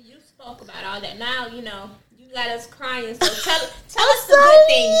 Well, you spoke about all that. Now you know you got us crying. So tell us the good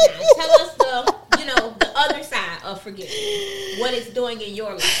things now. Tell us the other side of forgiveness. What it's doing in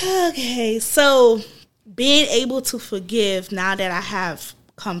your life. Okay, so being able to forgive, now that I have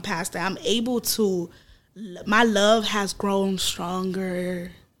come past that, I'm able to. My love has grown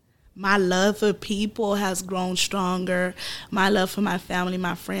stronger. my love for people has grown stronger. My love for my family,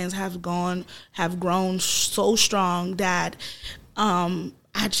 my friends have grown so strong that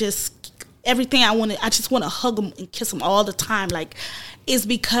I just everything I just want to hug them and kiss them all the time. Like, it's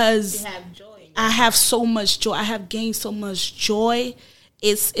because you have joy. I have so much joy. I have gained so much joy.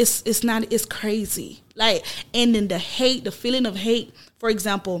 It's crazy. Like, and then the feeling of hate, for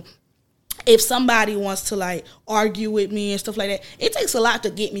example, if somebody wants to like argue with me and stuff like that, it takes a lot to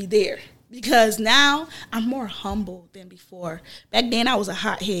get me there, because now I'm more humble than before. Back then I was a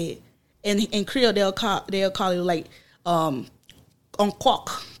hothead, and in Creole they'll call it like on quack.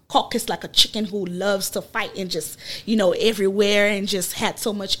 Quack is like a chicken who loves to fight and just, everywhere, and just had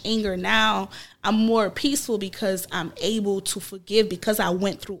so much anger. Now I'm more peaceful because I'm able to forgive, because I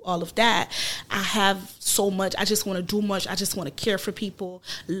went through all of that. I have so much. I just want to do much. I just want to care for people,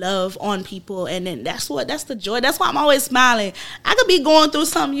 love on people. And then that's the joy. That's why I'm always smiling. I could be going through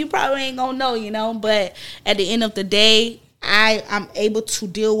something you probably ain't going to know, but at the end of the day, I'm able to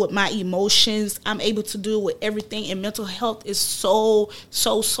deal with my emotions. I'm able to deal with everything, and mental health is so,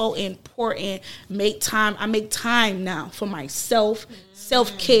 so, so important. I make time now for myself,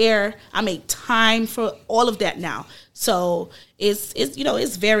 self-care. I make time for all of that now. So it's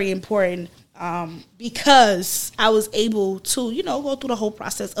very important, because I was able to, go through the whole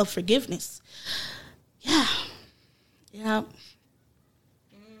process of forgiveness. Yeah. Yeah.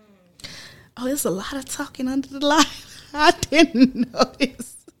 Oh, there's a lot of talking under the live. I didn't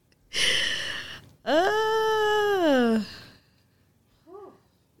notice.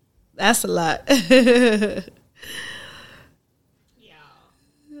 That's a lot. Yeah.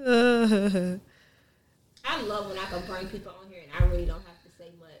 I love when I can bring people on here and I really don't have to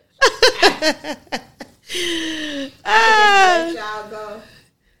say much. Let y'all go.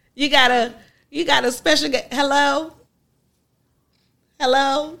 You got a special hello?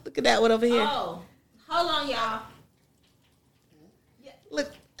 Hello? Look at that one over here. Oh, hold on, y'all. Look.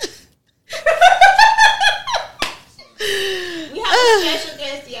 We have a special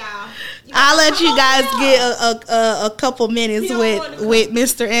guest, y'all. I'll let you guys get a couple minutes with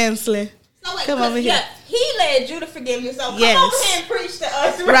Mr. Ansley. So wait, come over here. Yeah, he led you to forgiveness, so come over here and preach to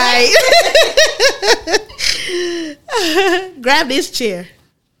us. Right. Grab this chair.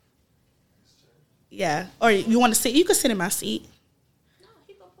 Yeah. Or you want to sit? You can sit in my seat. No,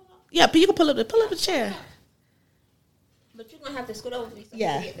 he gonna pull up. Yeah, but you can pull up the chair. But you're going to have to scoot over to me so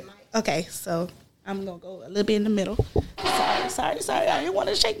yeah. you can get the mic. Okay, so I'm going to go a little bit in the middle. Sorry. I didn't want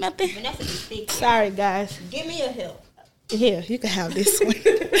to shake nothing. Vanessa is big. Sorry, guys. Give me a help. Here, you can have this one.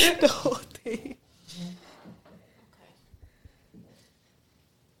 The whole thing. Okay.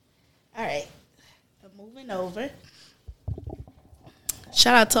 All right. I'm moving over.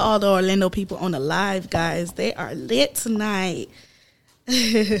 Shout out to all the Orlando people on the live, guys. They are lit tonight.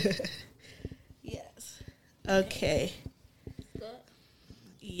 Yes. Okay. Good.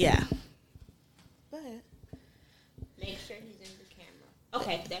 Yeah. Go ahead. Make sure he's in the camera.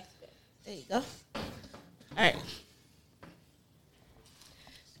 Okay, that's good. There you go. All right.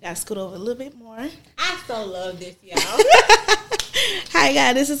 Gotta scoot over a little bit more. I so love this, y'all. Hi,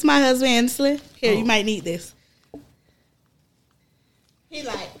 guys. This is my husband, Ansley. Here, you might need this. He's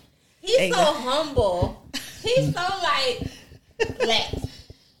so humble. He's so relaxed.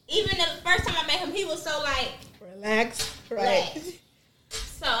 Even the first time I met him, he was so relaxed. Right.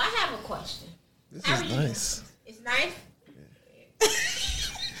 So I have a question. This is nice. It's nice? Yeah.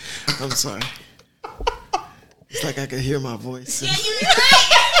 I'm sorry. It's like I can hear my voice. Yeah, you're right.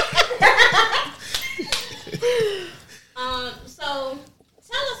 So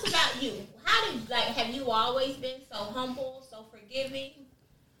tell us about you. How did have you always been so humble, so forgiving?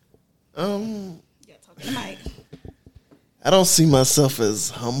 Yeah, talk to the mic. I don't see myself as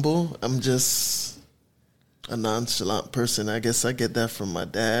humble. I'm just a nonchalant person. I guess I get that from my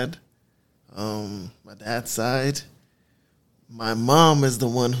dad. My dad's side. My mom is the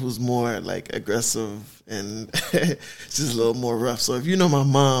one who's more aggressive and she's a little more rough. So if you know my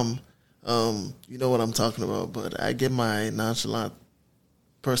mom, you know what I'm talking about. But I get my nonchalant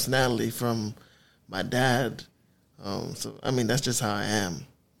personality from my dad. So I mean that's just how I am.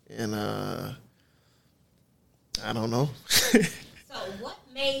 And I don't know. So what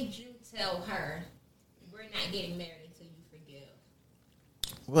made you tell her we're not getting married until you forgive?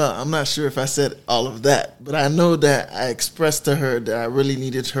 Well, I'm not sure if I said all of that, but I know that I expressed to her that I really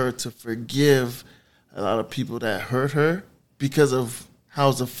needed her to forgive a lot of people that hurt her because of how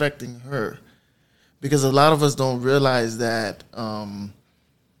it's affecting her. Because a lot of us don't realize that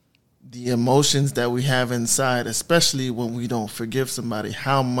the emotions that we have inside, especially when we don't forgive somebody,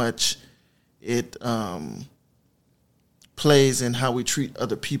 how much it plays in how we treat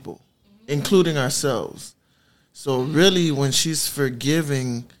other people, including ourselves. So really, when she's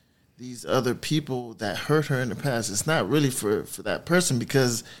forgiving these other people that hurt her in the past, it's not really for that person,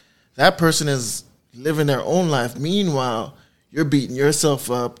 because that person is living their own life. Meanwhile, you're beating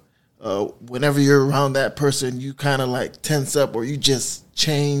yourself up. Whenever you're around that person, you kind of like tense up, or you just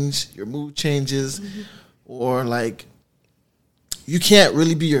change, your mood changes, or like you can't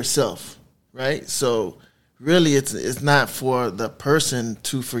really be yourself, right? So really, it's not for the person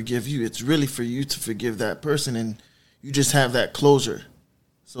to forgive you. It's really for you to forgive that person, and you just have that closure,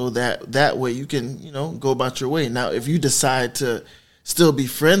 so that way you can, go about your way. Now, if you decide to still be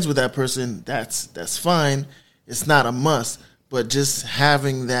friends with that person, that's fine. It's not a must, but just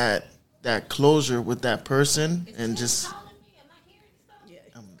having that closure with that person, and just.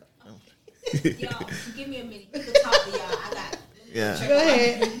 Y'all, give me a minute. You can talk to y'all. I got. Yeah. Go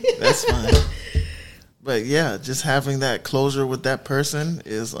ahead. That's fine. But yeah, just having that closure with that person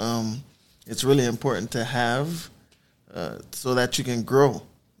is it's really important to have, so that you can grow.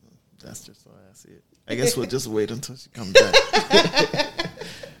 That's just how I see it. I guess we'll just wait until she comes back.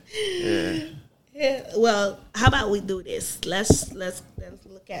 Yeah. Well, how about we do this? Let's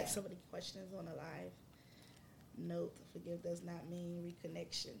look at some of the questions on the live. Note: forgive does not mean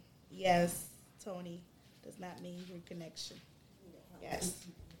reconnection. Yes, Tony, does not mean reconnection. Yes.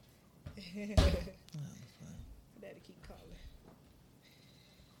 Better keep calling.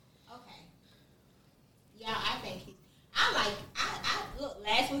 Okay. Yeah, I think I look,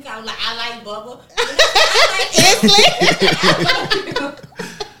 last week I was like, I like Bubba.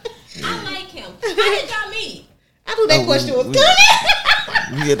 I like him. How did y'all meet? I knew that question was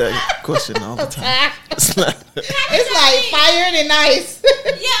coming. We get that question all the time. It's like fire and ice.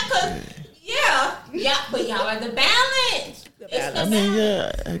 Yeah, but y'all are the balance. I mean,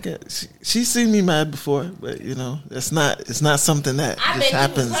 yeah, I guess she's seen me mad before, but it's not something that just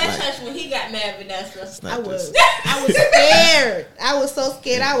happens. I bet you was hush when he got mad, Vanessa. I was scared. I was so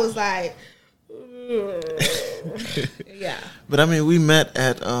scared. I was like, yeah. But I mean, we met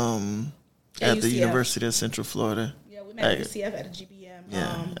at the University of Central Florida. Yeah, we met at UCF at a GBM.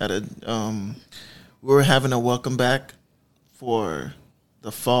 Yeah, we were having a welcome back for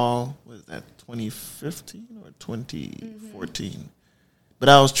the fall. Was that 2015 or 2014? But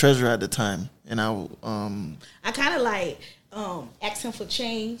I was treasurer at the time, and I kind of like asked him for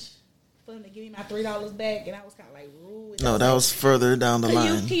change, for him to give me my $3 back, and I was kind of like rude. No, that was further down the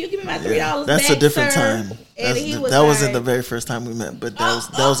line. Can you give me my $3 back? That's a different sir? time. That wasn't the very first time we met, but that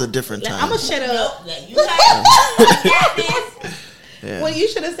was a different time. I'm gonna shut up. Yeah. Well, you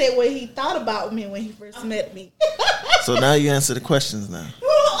should have said what he thought about me when he first met me. So now you answer the questions now.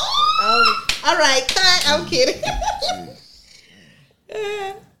 Oh, all right, cut. I'm kidding.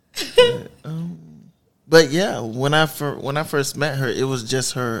 But yeah, when I first met her, it was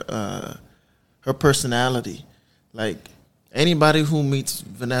just her personality. Like anybody who meets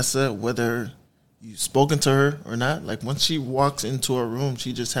Vanessa, whether you've spoken to her or not, like once she walks into a room,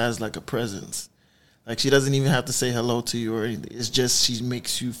 she just has like a presence. Like she doesn't even have to say hello to you or anything. It's just she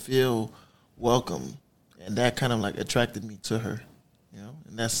makes you feel welcome, and that kind of like attracted me to her,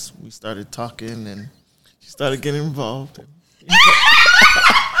 And we started talking, and she started getting involved. All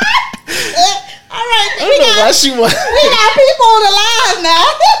right, I don't know why she was. We got people on the line now.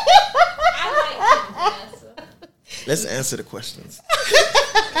 I like Vanessa. Let's answer the questions.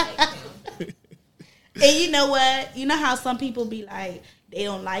 And you know what? You know how some people be like, they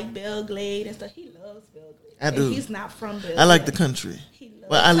don't like Belle Glade and stuff. He loves Belle Glade. I do. And he's not from Belle Glade. I like the country.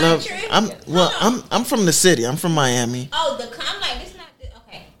 Well, I love. I'm from the city. I'm from Miami. Oh, I'm like, this not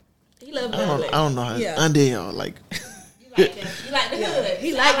okay. He loves Belle Glade. I don't know how. Yeah. Under y'all like. You like the hood.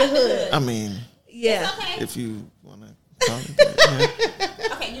 He like the hood. I mean, yeah. Okay. If you want to call it that.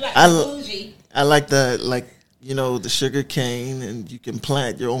 Yeah. Okay, you like the bougie. I like the sugar cane, and you can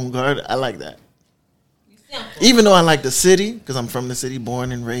plant your own garden. I like that. Simple. Even though I like the city, because I'm from the city,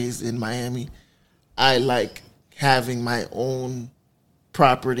 born and raised in Miami, I like having my own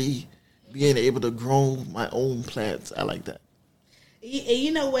property, being able to grow my own plants. I like that.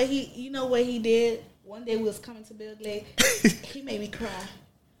 You know what he did? One day we was coming to Belle Glade. He made me cry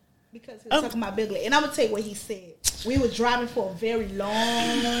because he was talking about Belle Glade. And I'm gonna tell you what he said. We were driving for a very long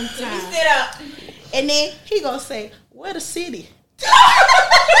time. You sit up. And then he gonna say, "Where the city?"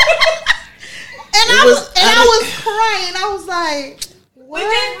 And I was crying. I was like, "What?" We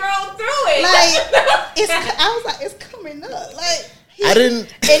just rolled through it. I was like, "It's coming up." Like I didn't.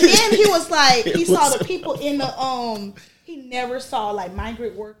 And then he was like, he saw the people in the He never saw like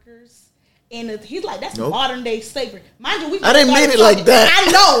migrant workers. And he's like, that's modern day slavery. Mind you, I didn't mean it like that. I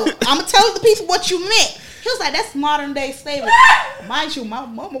know. I'm gonna tell the people what you meant. He was like, that's modern day slavery. Mind you, my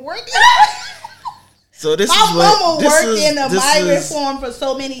mama worked. So this my is what mama this worked is, in a this migrant is- farm for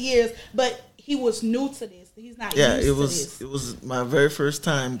so many years, but he was new to this. He's not Yeah, used it to was this. it was my very first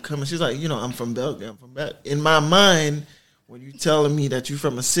time coming. She's like, I'm from Belgium. I'm from Belgium. In my mind, when you telling me that you're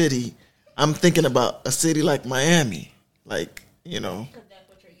from a city, I'm thinking about a city like Miami. Like,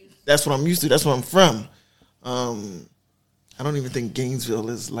 that's what I'm used to. That's where I'm from. I don't even think Gainesville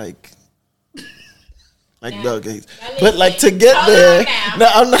is like Belgium. But like to get there, no,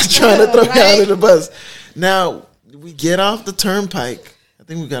 I'm not trying to throw you under the bus. Now we get off the turnpike. I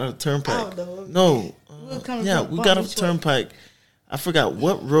think we got off the turnpike. No, we got off the turnpike. I forgot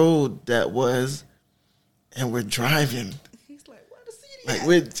what road that was, and we're driving. He's like, what a city?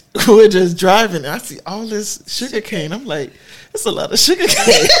 Like we're just driving, and I see all this sugar cane. I'm like, it's a lot of sugar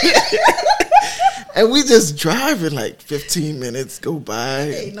cane. And we just driving, like 15 minutes go by.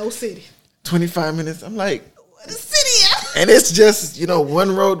 Ain't no city. 25 minutes. I'm like, What a city? and it's just,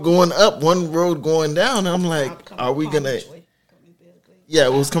 one road going up, one road going down. I'm like, are we going to? Yeah,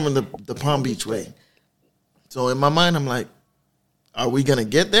 it was coming the Palm Beach way. So in my mind, I'm like, are we going to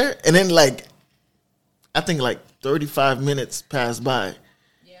get there? And then I think 35 minutes passed by.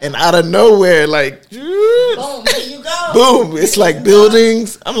 Yeah. And out of nowhere, boom, there you go. Boom. It's like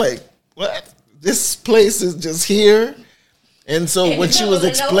buildings. I'm like, what? This place is just here. And so when she was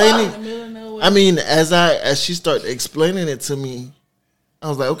explaining, I mean, as she started explaining it to me, I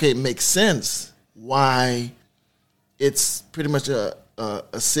was like, okay, it makes sense why it's pretty much a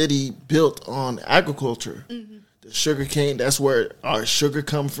city built on agriculture. Mm-hmm. The sugar cane, that's where our sugar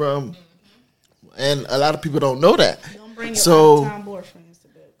come from. Mm-hmm. And a lot of people don't know that. Don't bring your out-of-town boyfriends to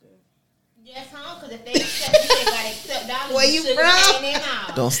bed. Yes, huh? Because if they accept you, they got to accept dollars. Where you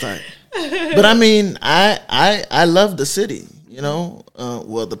from? Don't start. But I mean, I love the city.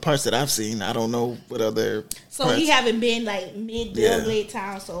 The parts that I've seen, I don't know what other. So parts. He haven't been mid-build, late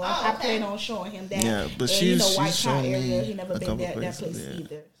town. So I plan on showing him that. Yeah, but White Town area, he never been that place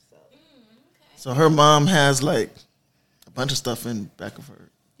either. So her mom has a bunch of stuff in back of her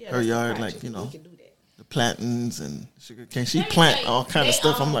yard, the plantains and sugar cane. She plant all kind of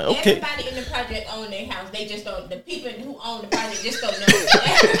stuff. I'm like, okay. Everybody in the project own their house. They just don't. The people who own the project just don't know.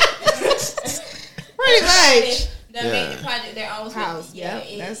 Pretty much. They made the project their own house. Yeah,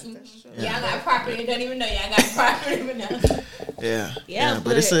 that's true. Y'all got property and don't even know y'all got property. Yeah.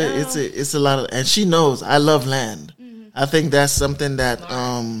 But it's a lot of, and she knows I love land. Mm-hmm. I think that's something that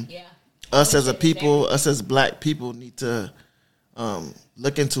us as a people, us as Black people, need to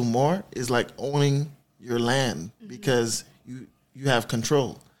look into more. Is like owning your land, because you have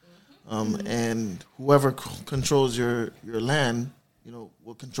control, and whoever controls your land,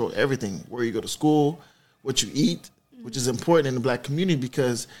 will control everything. Where you go to school, what you eat, which is important in the Black community,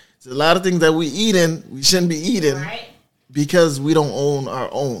 because there's a lot of things that we shouldn't be eating, right? Because we don't own our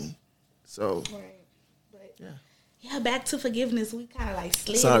own. So, yeah, back to forgiveness. We kind of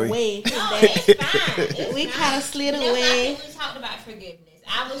slid No, away. it's fine. We kind of slid away. I think we talked about forgiveness.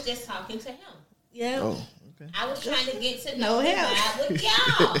 I was just talking to him. Yeah. Oh, okay. I was trying to get to know him with y'all.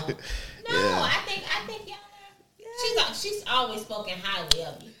 I think y'all are. She's always spoken highly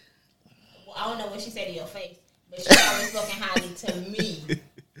of you. Well, I don't know what she said to your face, but she's always spoken highly to me.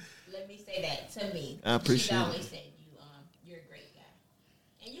 Let me say that, to me. I appreciate it. She's always said you're a great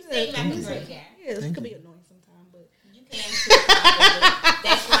guy, and you seem like a great guy. Yeah, it could be annoying sometimes, but you can.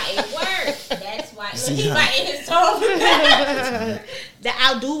 That's why it works. That's why he's biting his tongue. That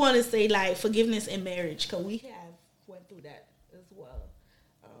I do want to say, forgiveness in marriage, because we have went through that as well.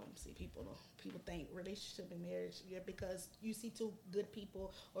 See, people think relationship and marriage, because you see two good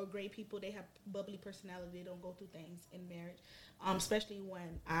people or great people, they have bubbly personality, they don't go through things in marriage. Especially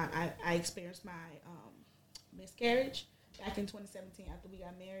when I experienced my miscarriage back in 2017 after we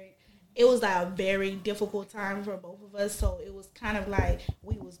got married. It was a very difficult time for both of us, so it was kind of like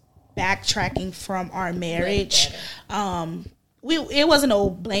we was backtracking from our marriage. It wasn't no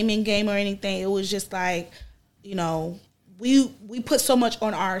blaming game or anything. It was just we put so much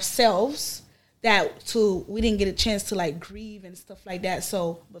on ourselves that we didn't get a chance to grieve and stuff like that.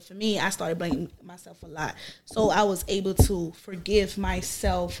 So, but for me, I started blaming myself a lot. So I was able to forgive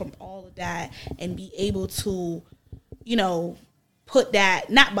myself from all of that and be able to, put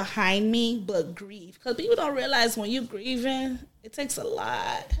that not behind me, but grieve. Because people don't realize when you're grieving, it takes a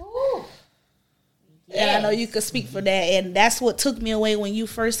lot. Ooh. Yes. And I know you could speak for that. And that's what took me away when you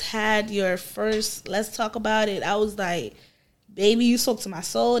first had your first Let's Talk About It. I was like, baby, you spoke to my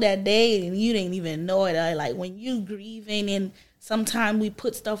soul that day and you didn't even know it. Like when you grieving, and sometimes we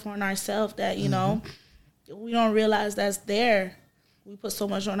put stuff on ourselves that, we don't realize that's there. We put so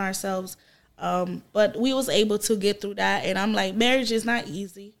much on ourselves. But we was able to get through that, and I'm like, marriage is not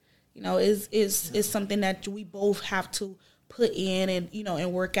easy. You know, is something that we both have to put in and, you know,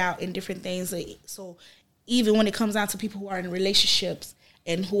 and work out in different things. So even when it comes down to people who are in relationships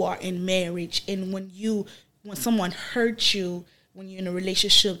and who are in marriage, and when someone hurts you, when you're in a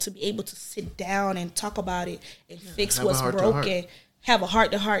relationship, to be able to sit down and talk about it and fix what's broken, have a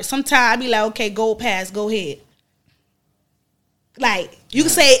heart to heart. Sometimes I be like, okay, go past, go ahead. Like, you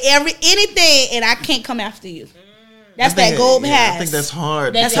can say anything and I can't come after you. That's that gold pass. I think that's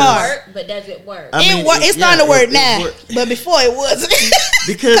hard. That's hard. But does it work? It's starting to work now. But before it wasn't.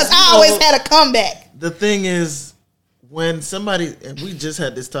 Because I always had a comeback. The thing is, when somebody, and we just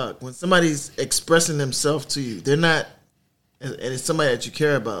had this talk, when somebody's expressing themselves to you, they're not, and it's somebody that you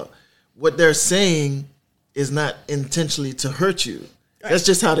care about, what they're saying is not intentionally to hurt you. Right. That's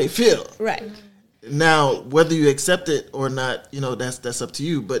just how they feel. Right. Now, whether you accept it or not, you know, that's up to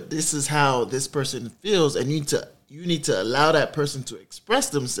you. But this is how this person feels, and you need to allow that person to express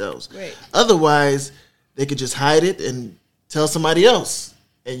themselves. Right. Otherwise, they could just hide it and tell somebody else.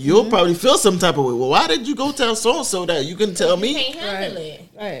 And you'll probably feel some type of way. Well, why did you go tell so-and-so that? You couldn't tell me? You can't handle it.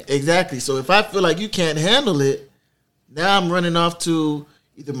 Right. Exactly. So if I feel like you can't handle it, now I'm running off to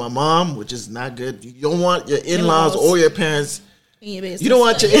either my mom, which is not good. You don't want your in-laws or your parents. You don't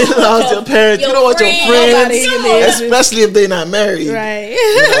want your in-laws, your parents. You don't want your friends, especially if they're not married. Right.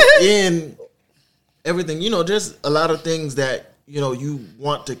 In everything, you know, there's a lot of things that, you know, you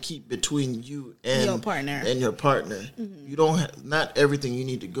want to keep between you and your partner. Mm-hmm. You don't not everything you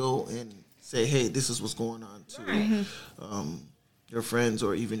need to go and say, hey, this is what's going on to your friends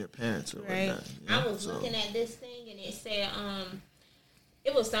or even your parents or whatnot. You know? I was looking at this thing and it said,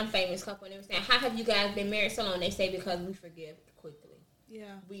 it was some famous couple and they were saying, how have you guys been married so long? They say because we forgive quickly. Yeah.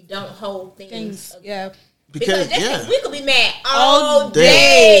 We don't hold things. Yeah. Because we could be mad all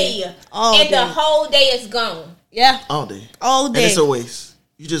day. And the whole day is gone. Yeah. All day. And it's a waste.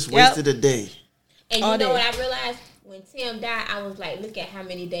 You just wasted a day. And you know what I realized? When Tim died, I was like, look at how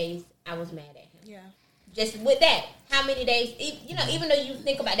many days I was mad at him. Yeah. Just with that, how many days, you know, even though you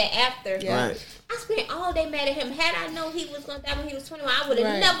think about that after, right. I spent all day mad at him. Had I known he was going to die when he was 21, I would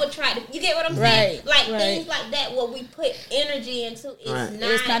have never tried to. You get what I'm saying? Like things like that, what we put energy into,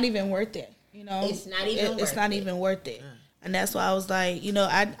 it's not even worth it. You know, it's not even worth it. And that's why I was like, you know,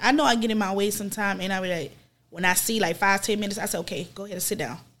 I know I get in my way sometime, and I be like, when I see like 5-10 minutes, I say, okay, go ahead and sit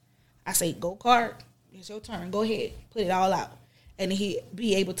down. I say, go card, it's your turn. Go ahead, put it all out, and he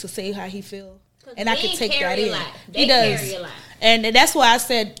be able to say how he feel, and I can take that in. He does, and that's why I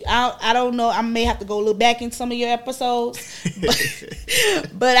said I don't know. I may have to go look back in some of your episodes,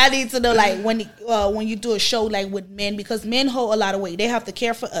 but I need to know like when you do a show like with men, because men hold a lot of weight. They have to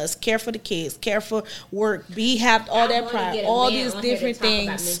care for us, care for the kids, care for work, have all that pride, all these different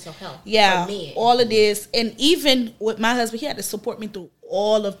things. Yeah, all of this, and even with my husband, he had to support me through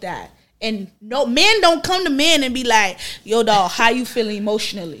all of that. And no, men don't come to men and be like, "Yo, dog, how you feeling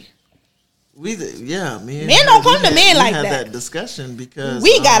emotionally?" Men don't come to men like that. We had that discussion because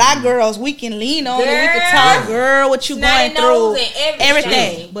we got our girls we can lean on. And we can tell girl what you going through,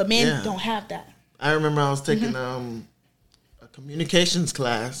 everything. But men don't have that. I remember I was taking a communications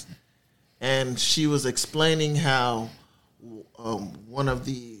class, and she was explaining how one of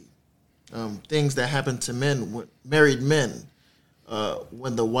the things that happen to men, married men,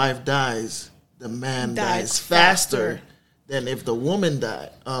 when the wife dies, the man dies faster than if the woman died,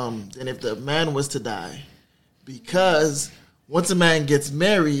 than if the man was to die. Because once a man gets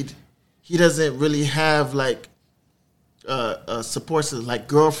married, he doesn't really have like support system, like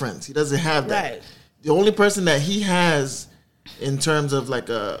girlfriends. He doesn't have that. Right. The only person that he has in terms of like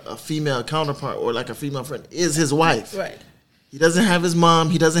a female counterpart or like a female friend is his wife. Right. He doesn't have his mom.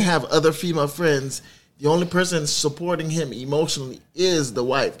 He doesn't have other female friends. The only person supporting him emotionally is the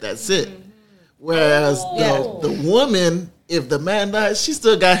wife. That's it. Mm-hmm. Whereas the woman, if the man dies, she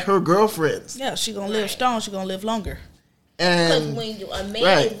still got her girlfriends. Yeah, she gonna live strong. She gonna live longer. Because when a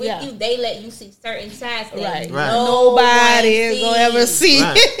man is with you, they let you see certain sides that nobody is gonna ever see.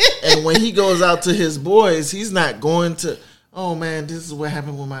 Right. And when he goes out to his boys, he's not going to, oh man, this is what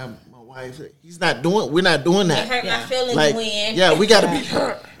happened with my wife. He's not doing. We're not doing that. It hurt my feelings like, when. Yeah, we gotta be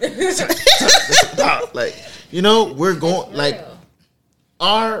hurt. Like, you know, we're going like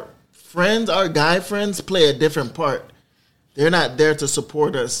our friends, our guy friends play a different part. They're not there to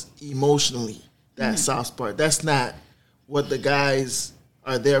support us emotionally. That soft part. That's not what the guys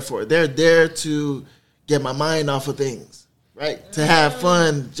are there for. They're there to get my mind off of things, right? To have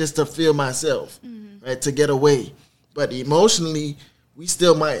fun, just to feel myself, right? To get away. But emotionally, we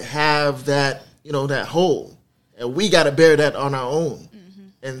still might have that, you know, that hole. And we got to bear that on our own.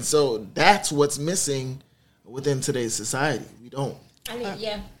 And so that's what's missing within today's society. We don't. I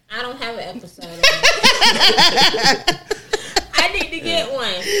don't have an episode. I need to get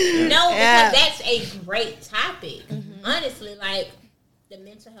one. No, because that's a great topic. Honestly, like the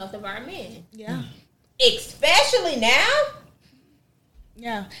mental health of our men. Yeah. Especially now.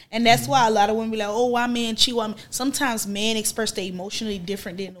 Yeah, and that's why a lot of women be like, "Oh, why men cheat?" Sometimes men express their emotionally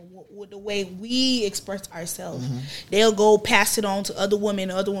different than the way we express ourselves. They'll go pass it on to other women.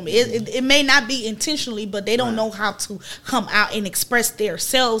 It may not be intentionally, but they don't know how to come out and express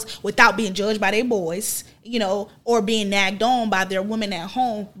themselves without being judged by their boys, or being nagged on by their women at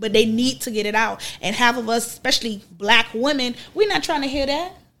home. But they need to get it out. And half of us, especially black women, we're not trying to hear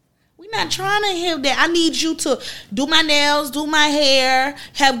that. We're not trying to hear that. I need you to do my nails, do my hair,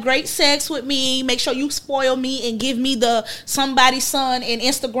 have great sex with me, make sure you spoil me, and give me the somebody's son and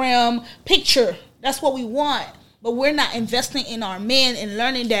Instagram picture. That's what we want. But we're not investing in our men and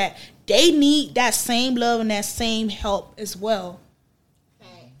learning that they need that same love and that same help as well.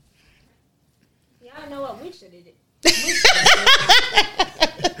 Hey. Y'all know what we should have did.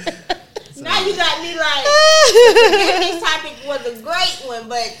 Now you got me like, this topic was a great one,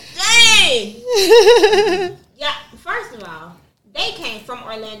 but dang. Yeah, first of all, they came from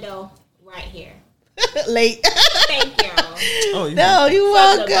Orlando right here. Late. Thank y'all. Oh, No, you're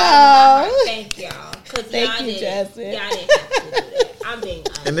welcome. Thank y'all. Thank you, Jasmine. Y'all didn't have to do that. I'm being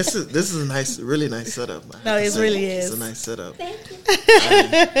honest. And this is a nice, really nice setup. No, it really is. It's a nice setup. Thank you.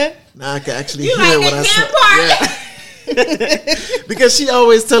 Now I can actually You hear like what I the said. part? Yeah. Because she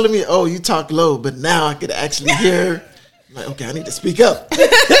always telling me, "Oh, you talk low," but now I could actually hear. I'm like, okay, I need to speak up.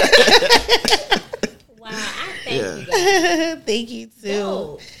 Wow, I thank you guys. Thank you too.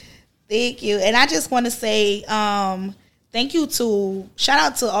 No. Thank you. And I just want to say thank you shout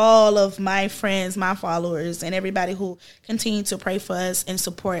out to all of my friends, my followers, and everybody who continue to pray for us and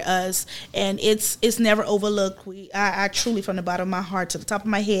support us. And it's never overlooked. I truly, from the bottom of my heart to the top of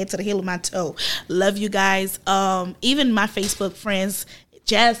my head to the heel of my toe, love you guys. Even my Facebook friends.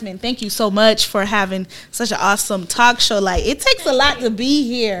 Jasmine, thank you so much for having such an awesome talk show. Like, it takes a lot to be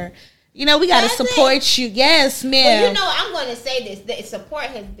here. We got to support you. Yes, ma'am. Well, I'm going to say this. The support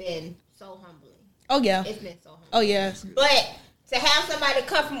has been so humbling. Oh, yeah. It's been so humbling. Oh, yeah. But to have somebody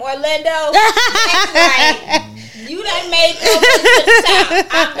come from Orlando, that's like, you done made it over to the top.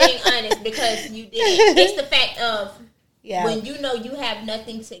 I'm being honest, because you did. It's the fact of when you know you have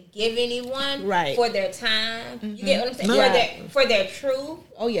nothing to give anyone for their time. You get what I'm saying? No. For their truth.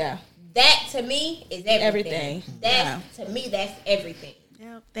 Oh, yeah. That, to me, is everything. To me, that's everything.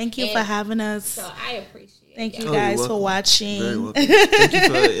 Yep. Thank you for having us. So I appreciate it. Thank you guys for watching. Very welcome. Thank you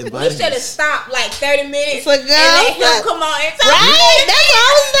for inviting We should have us. stopped like 30 minutes ago. and let him come on and talk. Right? That's what I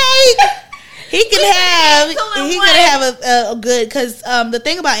was saying. He could have a good, because the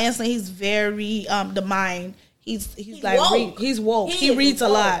thing about Anson, he's very the mind. He's like woke. he's woke. He is reads a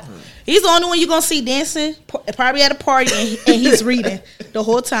woke. lot. He's the only one you're gonna see dancing, probably at a party, and he's reading the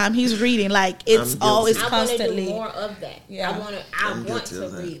whole time. He's reading, like, it's always constantly. I want to do more of that. Yeah. I want to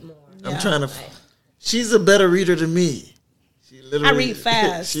read more. I'm trying to. She's a better reader than me. She literally. I read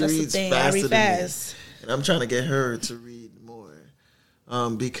fast. She That's reads the thing. I read faster than me. fast. And I'm trying to get her to read more,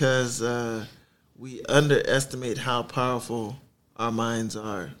 because we underestimate how powerful our minds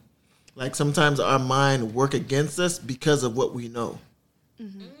are. Like, sometimes our mind work against us because of what we know.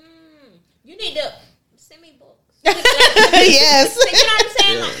 Mm-hmm. You need to send me books. Yes. You know what I'm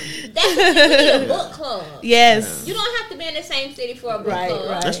saying? Like, that's what you need, a book club. Yes. You don't have to be in the same city for a book club.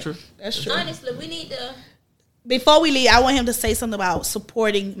 Right. That's true. That's true. Honestly, we need to. Before we leave, I want him to say something about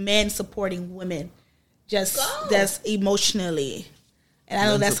men supporting women, that's emotionally. And I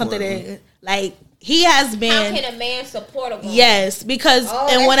know that's something that, like, he has been. How can a man support a woman? Yes, because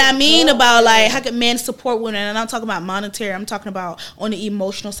and what I mean about, like, how can men support women, and I'm talking about monetary, I'm talking about on the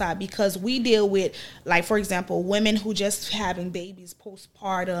emotional side, because we deal with, like, for example, women who just having babies,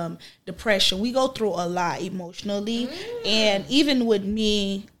 postpartum, depression. We go through a lot emotionally, and even with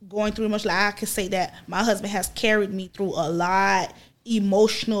me going through emotionally, I can say that my husband has carried me through a lot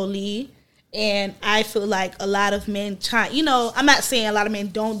emotionally. And I feel like a lot of men I'm not saying a lot of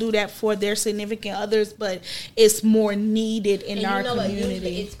men don't do that for their significant others, but it's more needed in our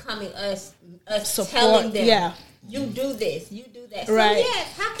community. It's coming us Support, telling them, you do this, you do that. Right. So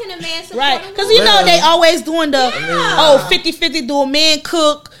yes, how can a man support right? a Because woman? they always doing the 50-50. Do a man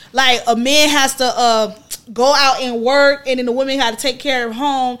cook? Like, a man has to go out and work, and then the woman got to take care of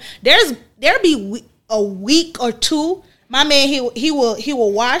home. There'll be a week or two. My man, he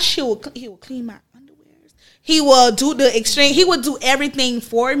will wash, he will clean my underwears. He will do the exchange. He will do everything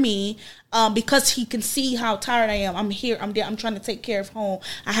for me. because he can see how tired I am. I'm here, I'm there, I'm trying to take care of home.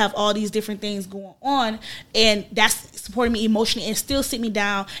 I have all these different things going on, and that's supporting me emotionally and still sit me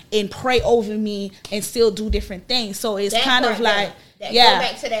down and pray over me and still do different things. So it's That kind part, of like, go yeah,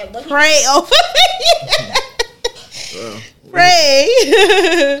 back to that. What pray over me. Pray.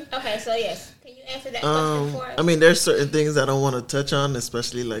 Okay, so yes. Can you answer that question for us? I mean, there's certain things I don't want to touch on,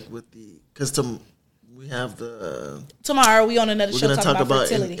 especially like with because we have Tomorrow we on another we're show gonna talk about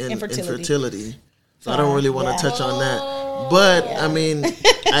fertility, infertility. So I don't really want to touch on that. But I mean,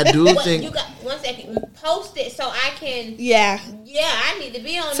 I do think You got 1 second. Post it so I can. Yeah. Yeah, I need to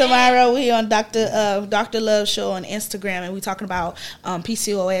be on Tomorrow we on Dr. Love show on Instagram, and we talking about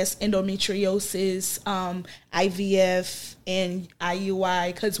PCOS, endometriosis, IVF, and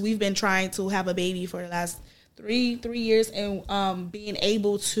IUI, because we've been trying to have a baby for the last three years, and being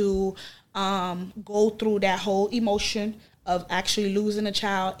able to go through that whole emotion of actually losing a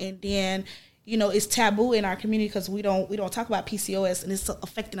child, and then it's taboo in our community because we don't talk about PCOS, and it's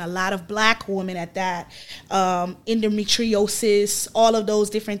affecting a lot of Black women at that. Endometriosis, all of those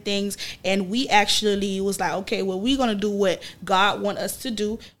different things, and we actually was like, okay, well, we're gonna do what God want us to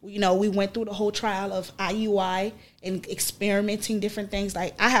do. We went through the whole trial of IUI and experimenting different things.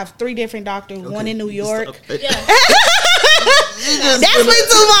 Like, I have 3 different doctors, one in New York. Yeah. That's for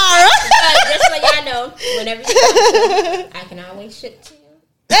tomorrow. Just so y'all know, whenever you come, I can always ship to you.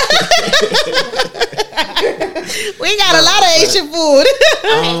 We got a lot of Asian food.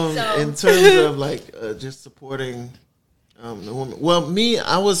 In terms of like just supporting the woman. Well, me,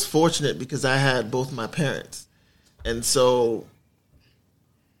 I was fortunate because I had both my parents, and so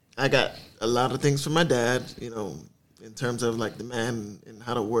I got a lot of things from my dad. In terms of like the man and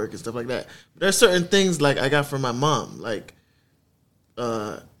how to work and stuff like that. But there's certain things like I got from my mom, like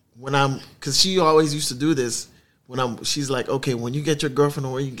because she always used to do this. She's like, okay, when you get your girlfriend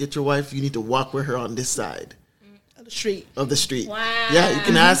or you get your wife, you need to walk with her on this side of the street. Wow. Yeah, you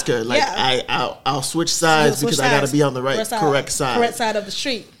can ask her. Like, yeah. I'll switch sides because I got to be on the correct side of the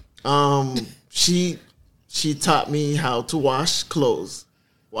street. She taught me how to wash clothes,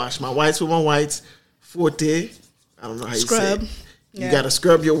 wash my whites with my whites, forte. I don't know how you say it. Yeah. You got to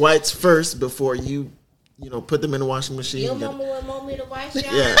scrub your whites first before you put them in the washing machine. Your mama would want me to wash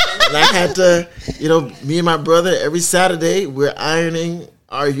y'all? Yeah. And I had to, me and my brother, every Saturday, we're ironing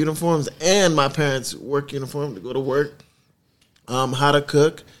our uniforms and my parents' work uniform to go to work. How to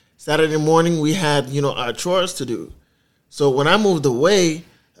cook. Saturday morning, we had, our chores to do. So when I moved away,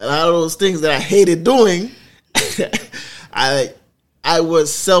 a lot of those things that I hated doing, I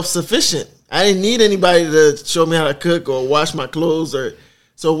was self-sufficient. I didn't need anybody to show me how to cook or wash my clothes.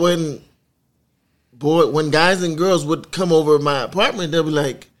 So when guys and girls would come over my apartment, they'll be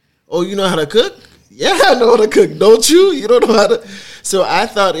like, oh, you know how to cook? Yeah, I know how to cook. Don't you? You don't know how to. So I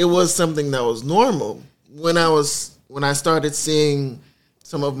thought it was something that was normal. When I started seeing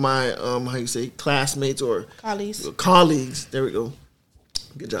some of my, classmates or colleagues. There we go.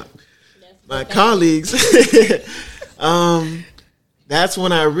 Good job. My colleagues. That's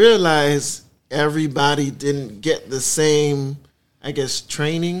when I realized everybody didn't get the same, I guess,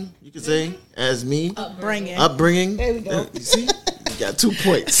 training, you could say, as me. Upbringing. There we go. You see? You got 2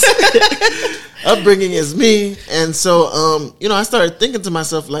 points. Upbringing is me. And so, I started thinking to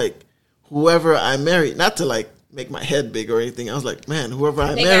myself, like, whoever I marry, not to, like, make my head big or anything. I was like, man, whoever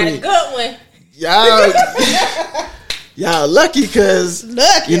I marry. They got a good one. Y'all lucky because,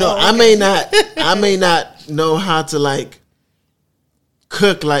 I may not know how to, like,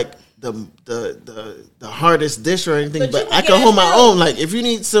 cook, like, the hardest dish or anything, but I can hold my own. Like, if you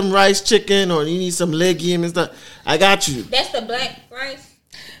need some rice chicken or you need some legume and stuff, I got you. That's the black rice?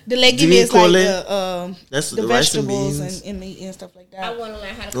 The legume is like that's the vegetables and meat and stuff like that. I want to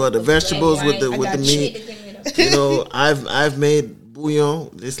learn how to cook. Well, the vegetables with the meat. I've made bouillon.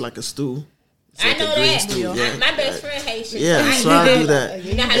 It's like a stew. It's I like know that. Stew. Yeah. My best friend Haitian. Yeah, so I do that.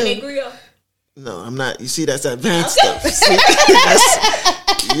 You know how to make grill? No, I'm not. You see, that's advanced stuff. See,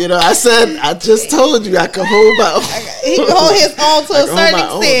 I just told you I can hold my own. He can hold his own to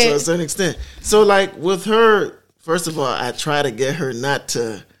a certain extent. So, like, with her, first of all, I try to get her not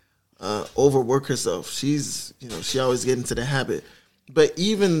to overwork herself. She's, she always get into the habit. But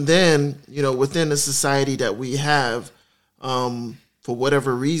even then, within the society that we have, for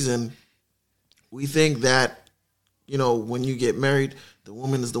whatever reason, we think that, when you get married, the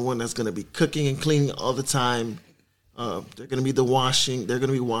woman is the one that's going to be cooking and cleaning all the time. They're going to be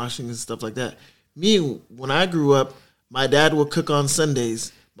washing and stuff like that. Me, when I grew up, my dad would cook on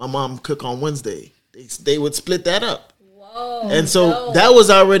Sundays. My mom cook on Wednesday. They would split that up. Whoa. And so that was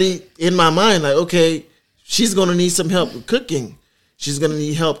already in my mind. Like, okay, she's going to need some help with cooking. she's gonna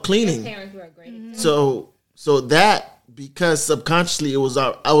need help cleaning. Parents were great. So that, because subconsciously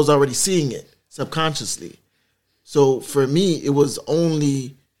I was already seeing it subconsciously. So for me, it was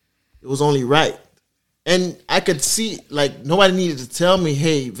only right. And I could see, like, nobody needed to tell me,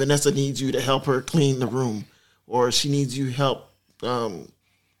 hey, Vanessa needs you to help her clean the room, or she needs you help,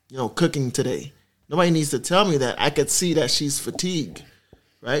 cooking today. Nobody needs to tell me that. I could see that she's fatigued,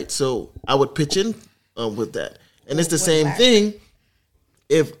 right? So I would pitch in with that. And it's the same thing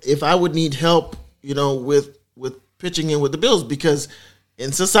if I would need help, with pitching in with the bills, because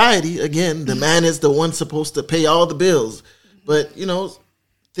in society, again, the man is the one supposed to pay all the bills. But,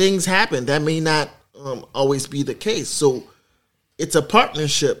 things happen. That may not always be the case. So it's a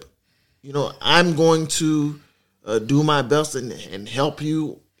partnership. I'm going to do my best and help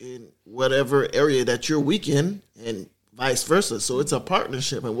you in whatever area that you're weak in, and vice versa. So it's a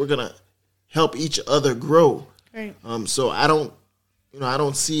partnership, and we're going to help each other grow. Right. So I don't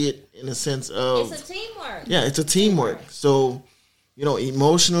see it in a sense of... It's a teamwork. Yeah, it's a teamwork. So,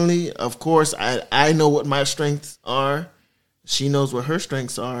 emotionally, of course, I know what my strengths are. She knows what her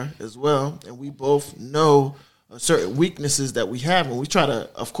strengths are as well. And we both know certain weaknesses that we have. And we try to,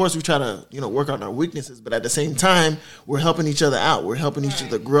 work on our weaknesses. But at the same time, we're helping each other out. We're helping each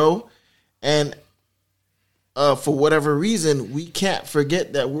other grow. And for whatever reason, we can't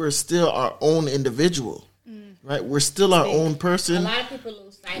forget that we're still our own individual. Right? We're still our own person. A lot of people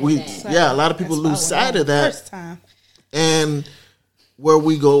lose sight of that. Yeah, a lot of people lose sight of that. First time. And where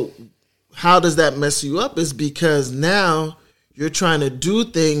we go, how does that mess you up, is because now you're trying to do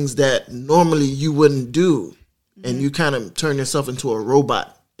things that normally you wouldn't do. And you kind of turn yourself into a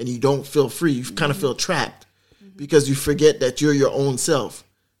robot, and you don't feel free. You kind of feel trapped because you forget that you're your own self.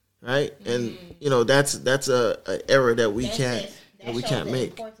 Right? And, that's a error that we can't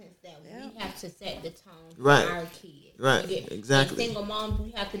make. We have to set the tone for Right. our kids. Right, exactly. And single moms,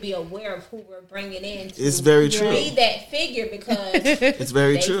 we have to be aware of who we're bringing in. It's very true. Be that figure, because it's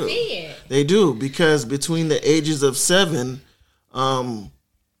very true. See it. They do, because between the ages of 7,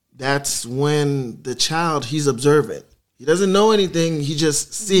 that's when the child, he's observant. He doesn't know anything. He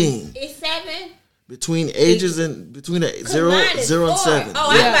just seeing. It's 7. Between ages and between the 0 and 7.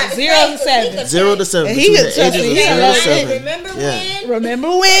 Oh, Yeah, I'm about to 0 say, to 7. 0 to 7. And Between he the could trust ages me. of He 0 to loves 7. Remember when? Remember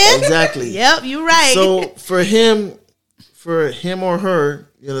when? Exactly. Yep, you're right. So for him or her,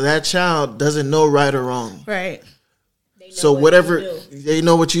 that child doesn't know right or wrong. Right. So whatever, they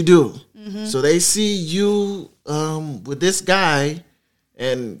know what you do. So they see you with this guy,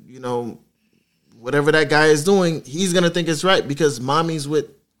 and whatever that guy is doing, he's gonna think it's right because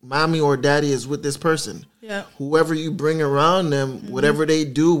mommy or daddy is with this person. Yeah. Whoever you bring around them, whatever they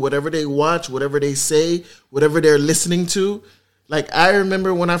do, whatever they watch, whatever they say, whatever they're listening to. Like, I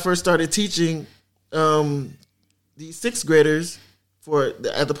remember when I first started teaching these 6th graders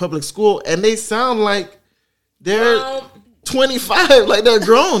at the public school, and they sound like they're 25, like they're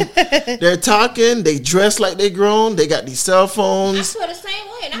grown. They're talking, they dress like they're grown, they got these cell phones. I feel the same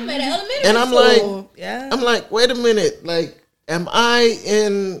way, and I'm at elementary And I'm school. like, wait a minute, like, am I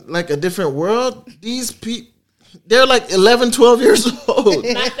in like a different world? These people, they're like 11, 12 years old.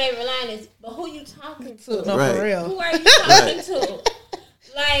 My favorite line is, but who you talking to? No, Right. for real. Who are you talking to?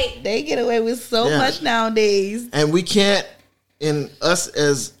 Like, They get away with so much nowadays. And we can't, in us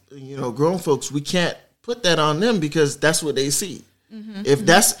as, grown folks, we can't put that on them because that's what they see. If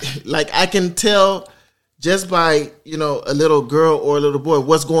that's, like, I can tell just by, a little girl or a little boy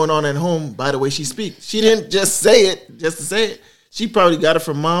what's going on at home by the way she speaks. She didn't just say it just to say it. She probably got it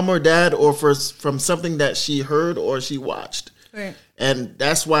from mom or dad or from something that she heard or she watched. Right. And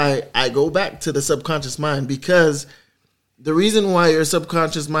that's why I go back to the subconscious mind, because the reason why your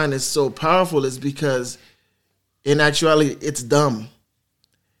subconscious mind is so powerful is because in actuality it's dumb.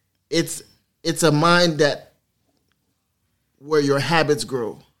 It's a mind that where your habits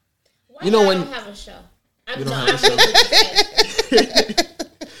grow. why y'all don't have a show? I'm really just asking.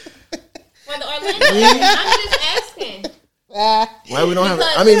 For the Orlando, I'm just asking. Why we don't have?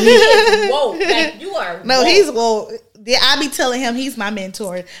 Because I mean, he is woke. Like, you are. No, woke. he's woke. I be telling him he's my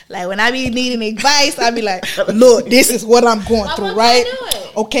mentor. Like, when I be needing advice, I be like, look, this is what I'm going Why through, won't right? you do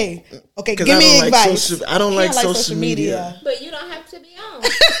it? Okay, because give me advice. I don't He like social media. But you don't have to be on.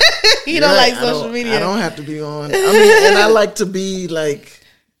 He don't like social media. I don't have to be on. I mean, and I like to be like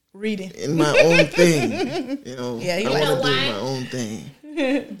reading in my own thing. Yeah, I he want to like- do my own thing.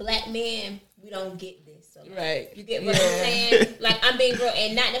 Black men, we don't get this. So lot. Right. You get what I'm saying? Like, I'm being real,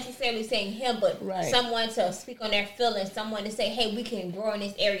 and not necessarily saying him, but Right. someone to speak on their feelings, someone to say, hey, we can grow in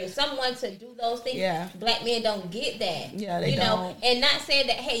this area, someone to do those things. Yeah. Black men don't get that. Yeah, they you know, don't. and not saying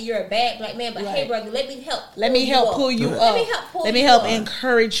that, hey, you're a bad black man, but hey, Right. brother, let me help. Let me help pull you up. Let me help pull Let me you help up.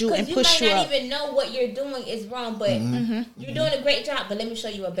 encourage you and push you you might up. not even know what you're doing is wrong, but you're doing a great job. But let me show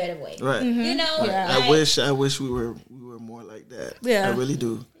you a better way. Right. You know, Yeah. I wish we were more like that. Yeah. I really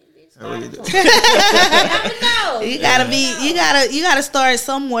do. I really do. You gotta start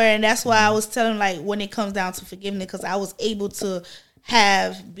somewhere, and that's why I was telling, like, when it comes down to forgiveness, because I was able to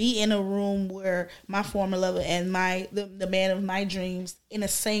be in a room where my former lover and the man of my dreams in the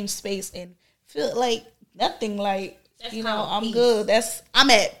same space and feel like nothing, like, That's you know, called I'm peace. good. I'm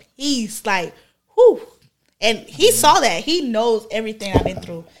at peace, like, whew. And he saw that. He knows everything I've been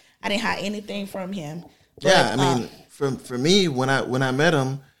through. I didn't hide anything from him. But, Yeah, I mean, for me, when I met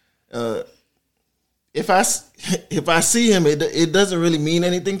him, if I see him, it doesn't really mean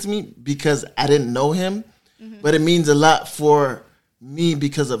anything to me because I didn't know him, but it means a lot for me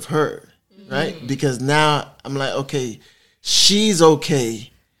because of her, right? Because now I'm like, okay, she's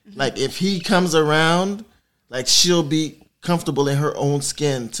okay. Like, if he comes around, like, she'll be comfortable in her own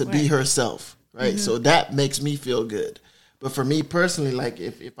skin to be herself, right? So that makes me feel good. But for me personally, like,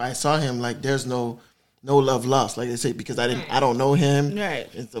 if I saw him, like, there's no love lost, like they say, because I don't know him, Right.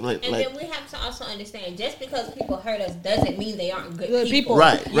 And stuff like. And then we have to also understand, just because people hurt us doesn't mean they aren't good good people. people.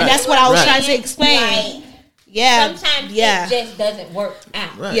 Right, And right. that's what I was Right. trying to explain. Like, Yeah. sometimes yeah. it just doesn't work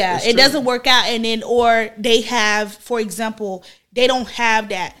out. Right. Yeah, It's it true. doesn't work out, and then or they have, for example, they don't have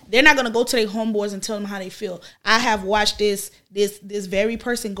that. They're not gonna go to their homeboys and tell them how they feel. I have watched this very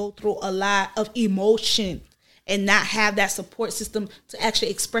person go through a lot of emotion and not have that support system to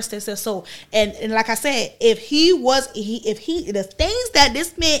actually express themselves. So, and like I said, if the things that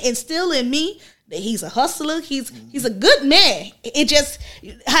this man instilled in me, that he's a hustler, he's a good man. It just,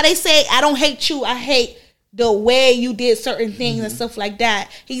 how they say, I don't hate you, I hate the way you did certain things and stuff like that.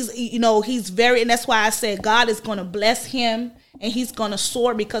 He's very, and that's why I said God is going to bless him and he's going to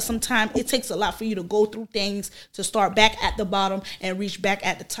soar, because sometimes it takes a lot for you to go through things to start back at the bottom and reach back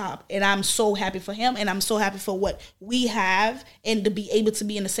at the top. And I'm so happy for him, and I'm so happy for what we have, and to be able to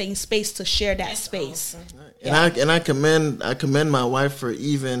be in the same space to share that space. And I commend my wife for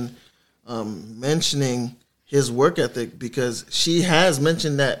even mentioning his work ethic, because she has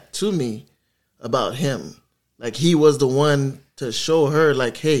mentioned that to me about him. Like, he was the one to show her,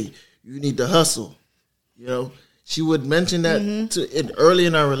 like, hey, you need to hustle. You know, she would mention that early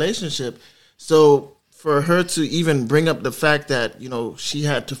in our relationship. So for her to even bring up the fact that, you know, she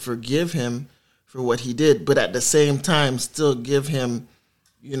had to forgive him for what he did, but at the same time still give him,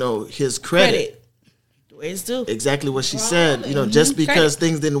 you know, his credit. The way it's due. Exactly what she said. You know, just because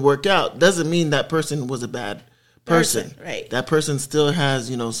things didn't work out doesn't mean that person was a bad person. Right. That person still has,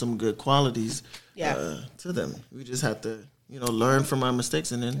 you know, some good qualities to them. We just have to, you know, learn from our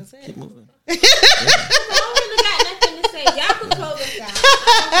mistakes and then keep moving. I really got nothing to say. Y'all can close us out.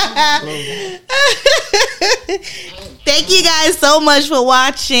 Thank you guys so much for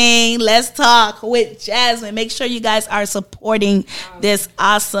watching Let's Talk with Jasmine. Make sure you guys are supporting this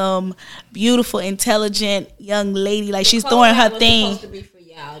awesome, beautiful, intelligent young lady. Like, she's doing her thing. Supposed to be for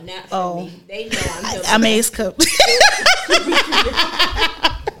y'all, not for me. They know I'm I mean, it's cool.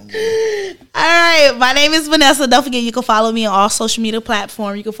 All right, my name is Vanessa. Don't forget, you can follow me on all social media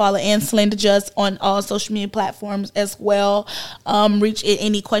platforms. You can follow Ann Slender Just on all social media platforms as well. Reach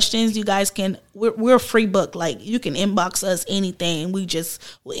any questions you guys can. We're a free book. Like, you can inbox us anything. We just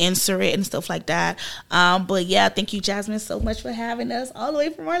will answer it and stuff like that. But yeah, thank you, Jasmine, so much for having us all the way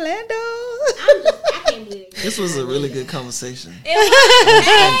from Orlando. I can't believe it. This was a really good conversation. It was,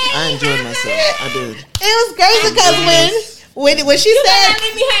 I enjoyed myself. I did. It was crazy because when she said, gotta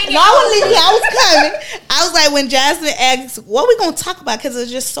leave me hanging. no, I wouldn't leave you. I was coming. I was like, when Jasmine asked, what we gonna talk about? Because there's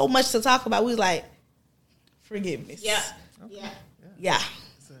just so much to talk about. We was like, forgiveness. Yeah. Yeah.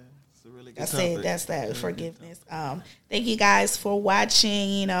 It's a really good That's topic. it. That's that. Forgiveness. Thank you guys for watching.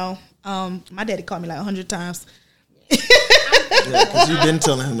 You know, my daddy called me like 100 times. Yeah, because you've been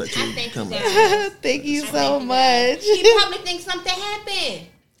telling him that you I think come you back. guys. Thank you so much. He probably thinks something happened.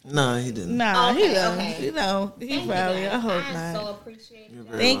 No, he didn't. Nah, he Okay, don't. okay. You know, he Thank you probably. guys. I hope I not. so appreciate it.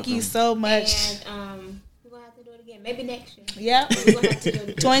 Very Thank you welcome. so much. And we're gonna have to do it again. Maybe next year. Yeah. We're gonna have to do it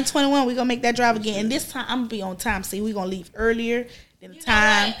again. 2021, we're gonna make that drive again. And this time I'm gonna be on time. See, we're gonna leave earlier than the You know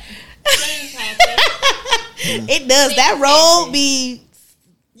time. what? Things happen. It does. That road be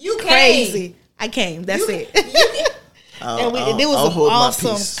You came. crazy. I came. That's it. And it was I'll an hold my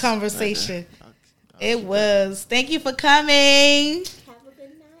awesome peace. conversation. It was. Thank you for coming. Have a good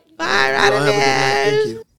night. Bye, Y'all have a good night. Ryder. Thank you.